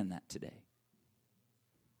understand that today?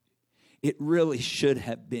 It really should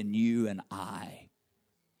have been you and I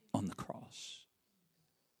on the cross.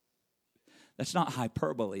 That's not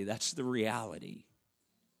hyperbole, that's the reality.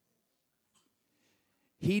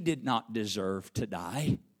 He did not deserve to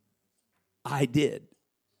die. I did.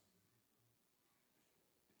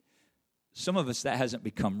 Some of us, that hasn't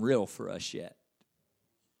become real for us yet.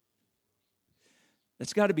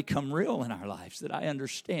 That's got to become real in our lives, that I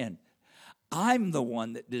understand. I'm the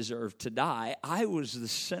one that deserved to die. I was the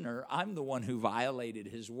sinner. I'm the one who violated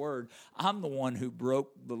his word. I'm the one who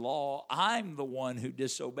broke the law. I'm the one who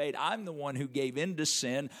disobeyed. I'm the one who gave in to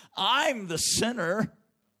sin. I'm the sinner.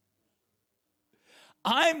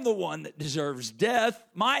 I'm the one that deserves death.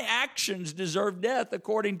 My actions deserve death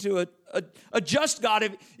according to a just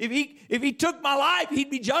God. If he took my life, he'd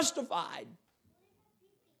be justified.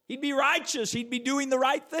 He'd be righteous. He'd be doing the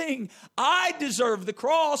right thing. I deserve the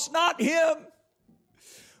cross, not him.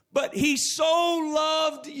 But he so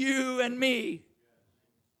loved you and me.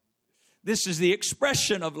 This is the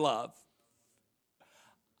expression of love.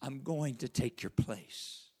 I'm going to take your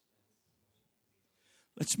place.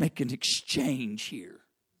 Let's make an exchange here.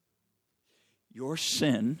 Your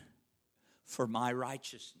sin for my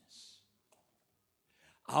righteousness.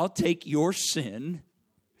 I'll take your sin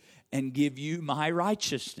and give you my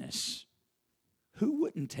righteousness. Who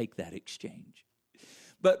wouldn't take that exchange?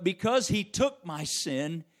 But because he took my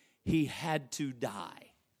sin, he had to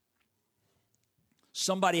die.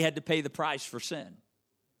 Somebody had to pay the price for sin.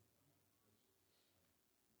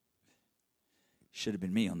 Should have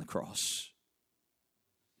been me on the cross.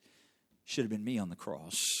 Should have been me on the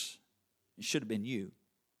cross. It should have been you.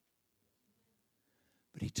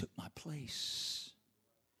 But he took my place.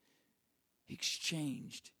 He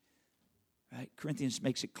exchanged. Right? Corinthians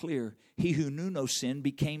makes it clear. He who knew no sin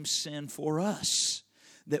became sin for us,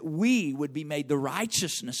 that we would be made the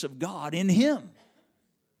righteousness of God in him.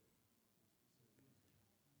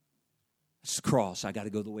 It's the cross. I got to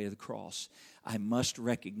go the way of the cross. I must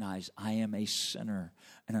recognize I am a sinner.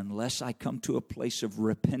 And unless I come to a place of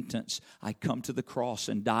repentance, I come to the cross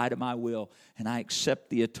and die to my will, and I accept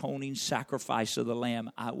the atoning sacrifice of the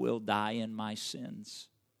Lamb, I will die in my sins.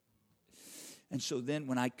 And so then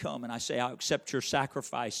when I come and I say, I'll accept your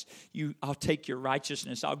sacrifice, I'll take your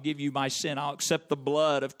righteousness, I'll give you my sin, I'll accept the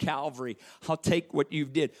blood of Calvary, I'll take what you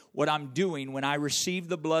did. What I'm doing when I receive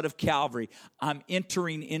the blood of Calvary, I'm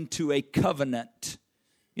entering into a covenant.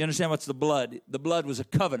 You understand what's the blood? The blood was a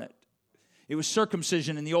covenant. It was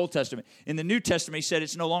circumcision in the Old Testament. In the New Testament, he said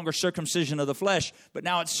it's no longer circumcision of the flesh, but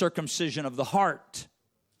now it's circumcision of the heart.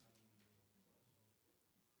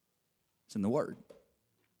 It's in the Word.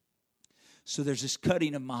 So there's this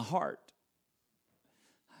cutting of my heart.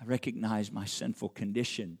 I recognize my sinful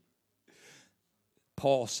condition.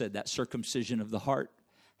 Paul said that circumcision of the heart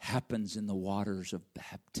happens in the waters of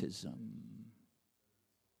baptism.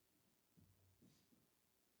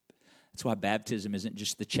 That's why baptism isn't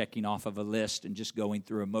just the checking off of a list and just going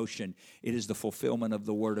through a motion. It is the fulfillment of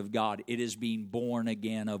the Word of God. It is being born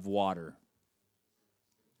again of water.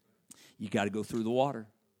 You got to go through the water.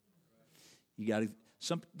 You got to.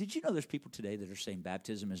 Did you know there's people today that are saying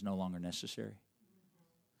baptism is no longer necessary?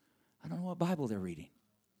 I don't know what Bible they're reading.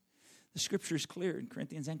 The scripture is clear in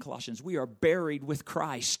Corinthians and Colossians. We are buried with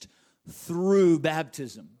Christ through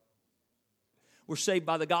baptism. We're saved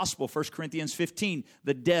by the gospel, 1 Corinthians 15,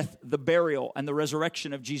 the death, the burial, and the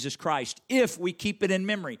resurrection of Jesus Christ. If we keep it in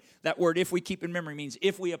memory. That word, if we keep in memory, means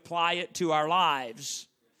if we apply it to our lives.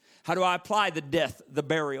 How do I apply the death, the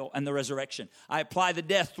burial, and the resurrection? I apply the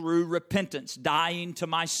death through repentance, dying to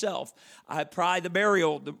myself. I apply the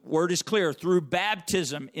burial, the word is clear, through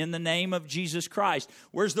baptism in the name of Jesus Christ.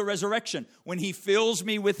 Where's the resurrection? When he fills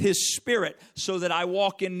me with his Spirit so that I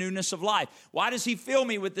walk in newness of life. Why does he fill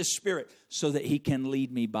me with this Spirit? So that he can lead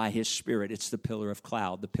me by his Spirit. It's the pillar of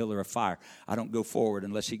cloud, the pillar of fire. I don't go forward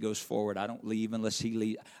unless he goes forward. I don't leave unless he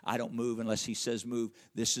leaves. I don't move unless he says move.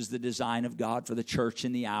 This is the design of God for the church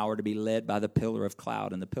in the hour, to be led by the pillar of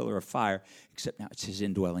cloud and the pillar of fire, except now it's his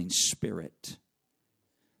indwelling Spirit.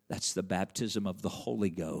 That's the baptism of the Holy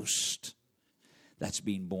Ghost. That's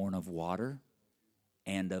being born of water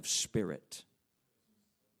and of Spirit.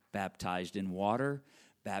 Baptized in water,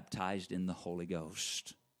 baptized in the Holy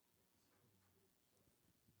Ghost.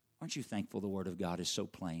 Aren't you thankful the Word of God is so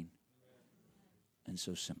plain and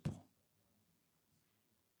so simple?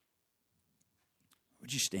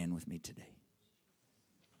 Would you stand with me today?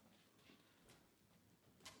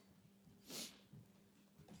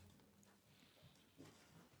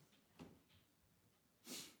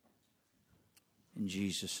 In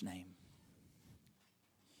Jesus' name.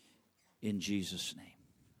 In Jesus' name.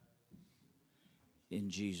 In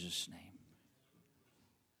Jesus' name.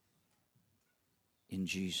 In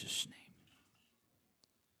Jesus' name.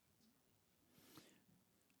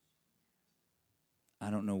 I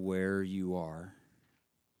don't know where you are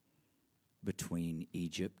between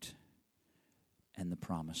Egypt and the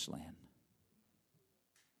Promised Land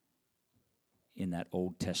in that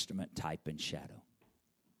Old Testament type and shadow.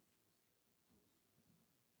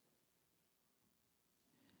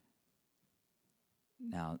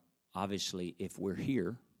 Now, obviously, if we're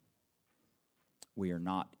here, we are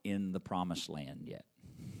not in the Promised Land yet.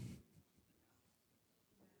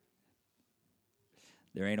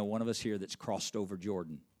 There ain't a one of us here that's crossed over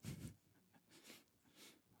Jordan.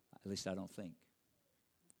 At least I don't think.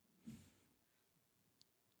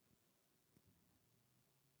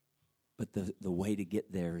 But the way to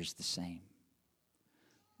get there is the same.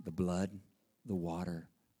 The blood, the water,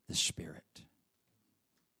 the Spirit.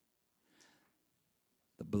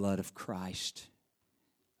 The blood of Christ,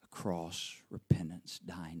 a cross, repentance,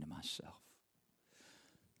 dying to myself.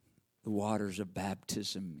 The waters of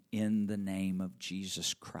baptism in the name of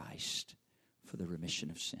Jesus Christ for the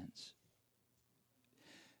remission of sins.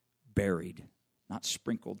 Buried, not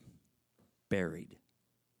sprinkled, buried.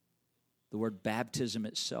 The word baptism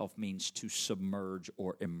itself means to submerge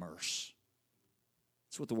or immerse.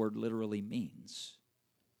 That's what the word literally means.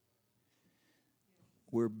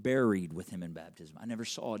 We're buried with him in baptism. I never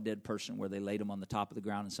saw a dead person where they laid them on the top of the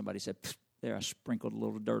ground and somebody said, there, I sprinkled a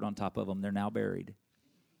little dirt on top of them. They're now buried.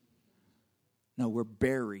 No, we're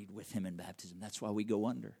buried with him in baptism. That's why we go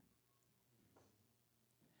under.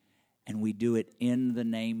 And we do it in the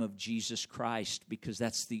name of Jesus Christ because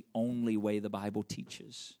that's the only way the Bible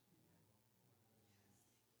teaches.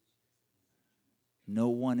 No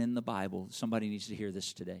one in the Bible, somebody needs to hear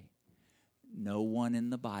this today. No one in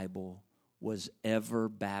the Bible was ever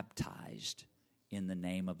baptized in the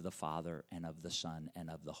name of the Father and of the Son and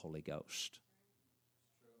of the Holy Ghost.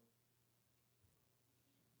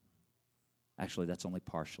 Actually, that's only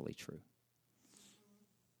partially true.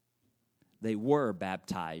 They were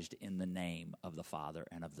baptized in the name of the Father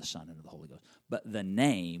and of the Son and of the Holy Ghost. But the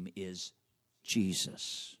name is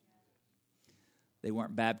Jesus. They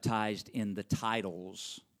weren't baptized in the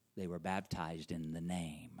titles. They were baptized in the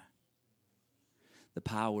name. The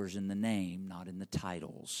power's in the name, not in the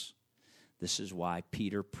titles. This is why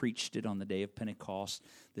Peter preached it on the day of Pentecost.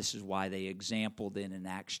 This is why they exampled it in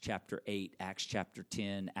Acts chapter 8, Acts chapter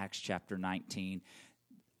 10, Acts chapter 19.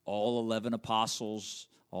 All 11 apostles,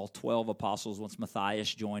 all 12 apostles, once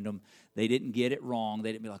Matthias joined them, they didn't get it wrong.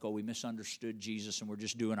 They didn't be like, oh, we misunderstood Jesus and we're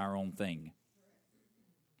just doing our own thing.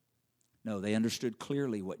 No, they understood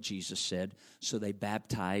clearly what Jesus said, so they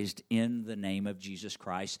baptized in the name of Jesus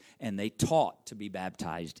Christ, and they taught to be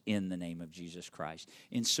baptized in the name of Jesus Christ.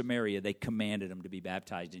 In Samaria, they commanded them to be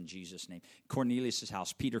baptized in Jesus' name. Cornelius'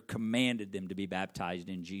 house, Peter commanded them to be baptized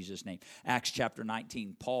in Jesus' name. Acts chapter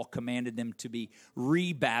 19, Paul commanded them to be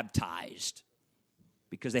rebaptized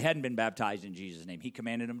because they hadn't been baptized in Jesus' name. He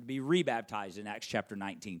commanded them to be rebaptized in Acts chapter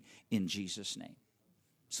 19 in Jesus' name.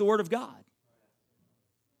 It's the Word of God.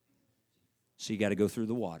 So you got to go through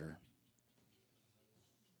the water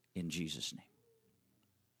in Jesus' name.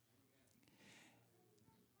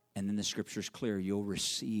 And then the Scripture's clear. You'll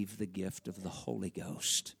receive the gift of the Holy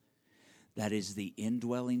Ghost. That is the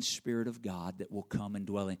indwelling Spirit of God that will come and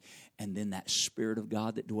dwell in. And then that Spirit of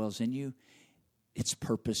God that dwells in you, its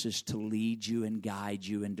purpose is to lead you and guide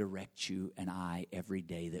you and direct you and I every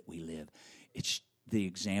day that we live. It's the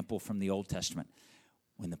example from the Old Testament.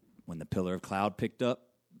 When the pillar of cloud picked up,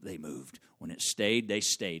 they moved. When it stayed, they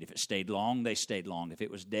stayed. If it stayed long, they stayed long. If it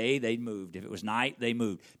was day, they moved. If it was night, they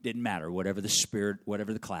moved. Didn't matter, whatever the Spirit,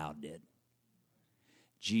 whatever the cloud did.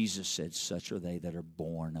 Jesus said, such are they that are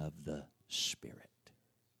born of the Spirit.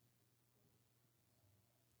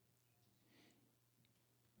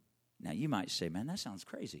 Now, you might say, man, that sounds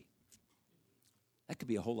crazy. That could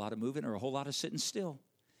be a whole lot of moving or a whole lot of sitting still.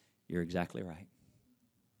 You're exactly right.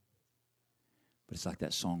 But it's like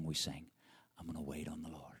that song we sang, I'm going to wait on the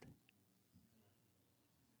Lord.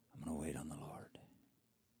 I'm going to wait on the Lord.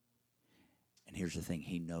 And here's the thing.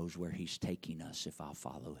 He knows where he's taking us if I'll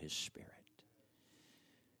follow his Spirit.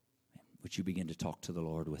 Would you begin to talk to the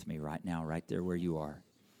Lord with me right now, right there where you are?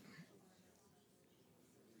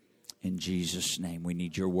 In Jesus' name, we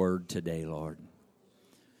need your word today, Lord.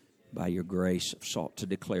 By your grace, I've sought to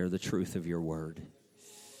declare the truth of your word.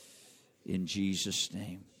 In Jesus'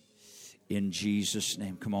 name. In Jesus'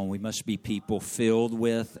 name. Come on, we must be people filled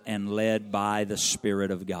with and led by the Spirit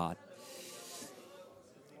of God.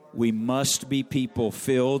 We must be people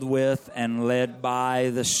filled with and led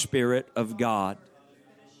by the Spirit of God.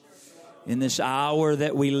 In this hour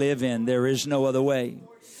that we live in, there is no other way.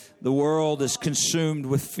 The world is consumed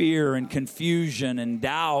with fear and confusion and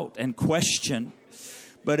doubt and question.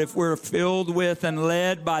 But if we're filled with and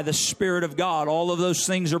led by the Spirit of God, all of those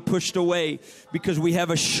things are pushed away because we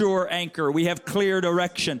have a sure anchor. We have clear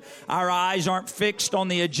direction. Our eyes aren't fixed on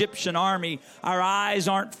the Egyptian army. Our eyes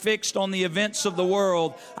aren't fixed on the events of the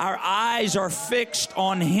world. Our eyes are fixed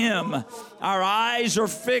on Him. Our eyes are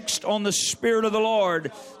fixed on the Spirit of the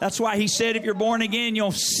Lord. That's why He said, if you're born again,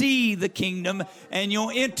 you'll see the kingdom and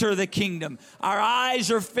you'll enter the kingdom. Our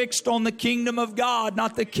eyes are fixed on the kingdom of God,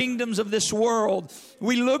 not the kingdoms of this world.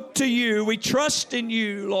 We look to You. We trust in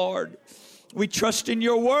You, Lord. We trust in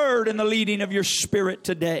Your word and the leading of Your Spirit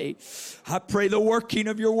today. I pray the working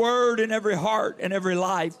of Your word in every heart and every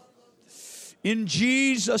life. In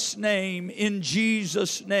Jesus' name, in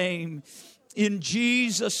Jesus' name, in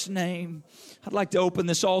Jesus' name. I'd like to open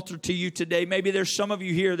this altar to you today. Maybe there's some of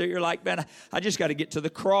you here that you're like, man, I just got to get to the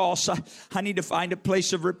cross. I need to find a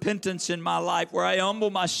place of repentance in my life where I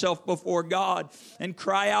humble myself before God and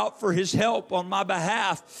cry out for His help on my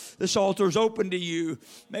behalf. This altar is open to you.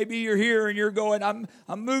 Maybe you're here and you're going, I'm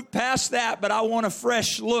moved past that, but I want a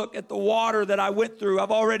fresh look at the water that I went through.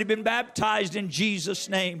 I've already been baptized in Jesus'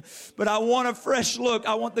 name, but I want a fresh look.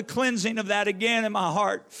 I want the cleansing of that again in my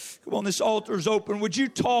heart. Come on, this altar is open. Would you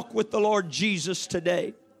talk with the Lord Jesus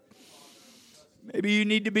today? Maybe you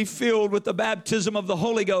need to be filled with the baptism of the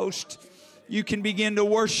Holy Ghost. You can begin to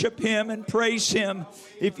worship Him and praise Him.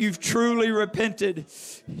 If you've truly repented,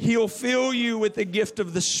 He'll fill you with the gift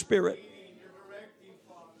of the Spirit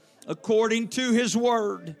according to His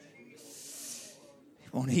word.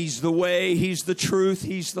 He's the way, He's the truth,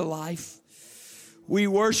 He's the life. We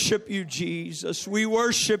worship You, Jesus. We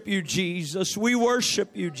worship You, Jesus. We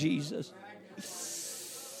worship You, Jesus.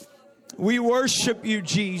 We worship You,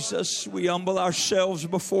 Jesus. We humble ourselves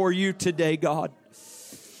before You today, God.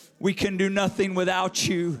 We can do nothing without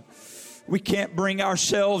You. We can't bring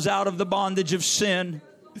ourselves out of the bondage of sin.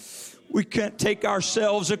 We can't take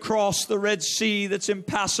ourselves across the Red Sea that's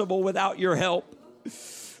impassable without Your help.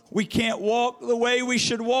 We can't walk the way we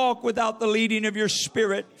should walk without the leading of Your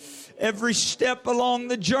Spirit. Every step along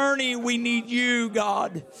the journey, we need You,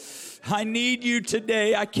 God. I need You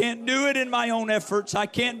today. I can't do it in my own efforts. I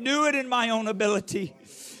can't do it in my own ability.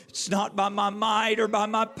 It's not by my might or by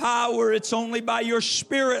my power. It's only by Your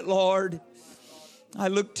Spirit, Lord. I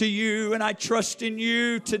look to You and I trust in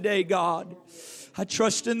You today, God. I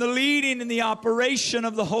trust in the leading and the operation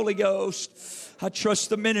of the Holy Ghost. I trust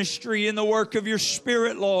the ministry and the work of Your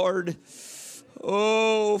Spirit, Lord.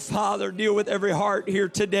 Oh, Father, deal with every heart here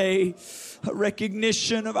today. A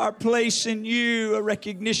recognition of our place in You, a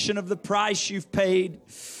recognition of the price You've paid,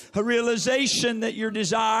 a realization that Your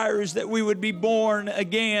desire is that we would be born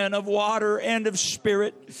again of water and of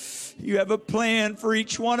Spirit. You have a plan for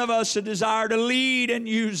each one of us, a desire to lead and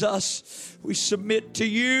use us. We submit to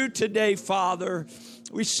You today, Father.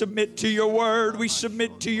 We submit to Your word. We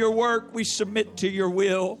submit to Your work. We submit to Your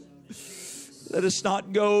will. Let us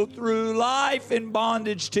not go through life in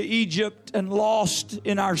bondage to Egypt and lost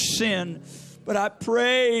in our sin. But I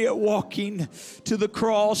pray walking to the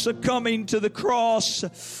cross, a coming to the cross,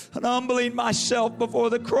 and humbling myself before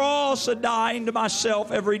the cross, a dying to myself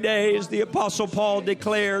every day, as the Apostle Paul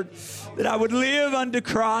declared, that I would live unto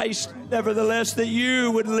Christ, nevertheless that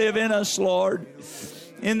You would live in us, Lord.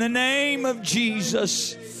 In the name of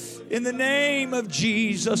Jesus, in the name of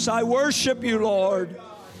Jesus, I worship You, Lord.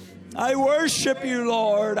 I worship You,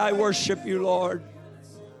 Lord. I worship You, Lord.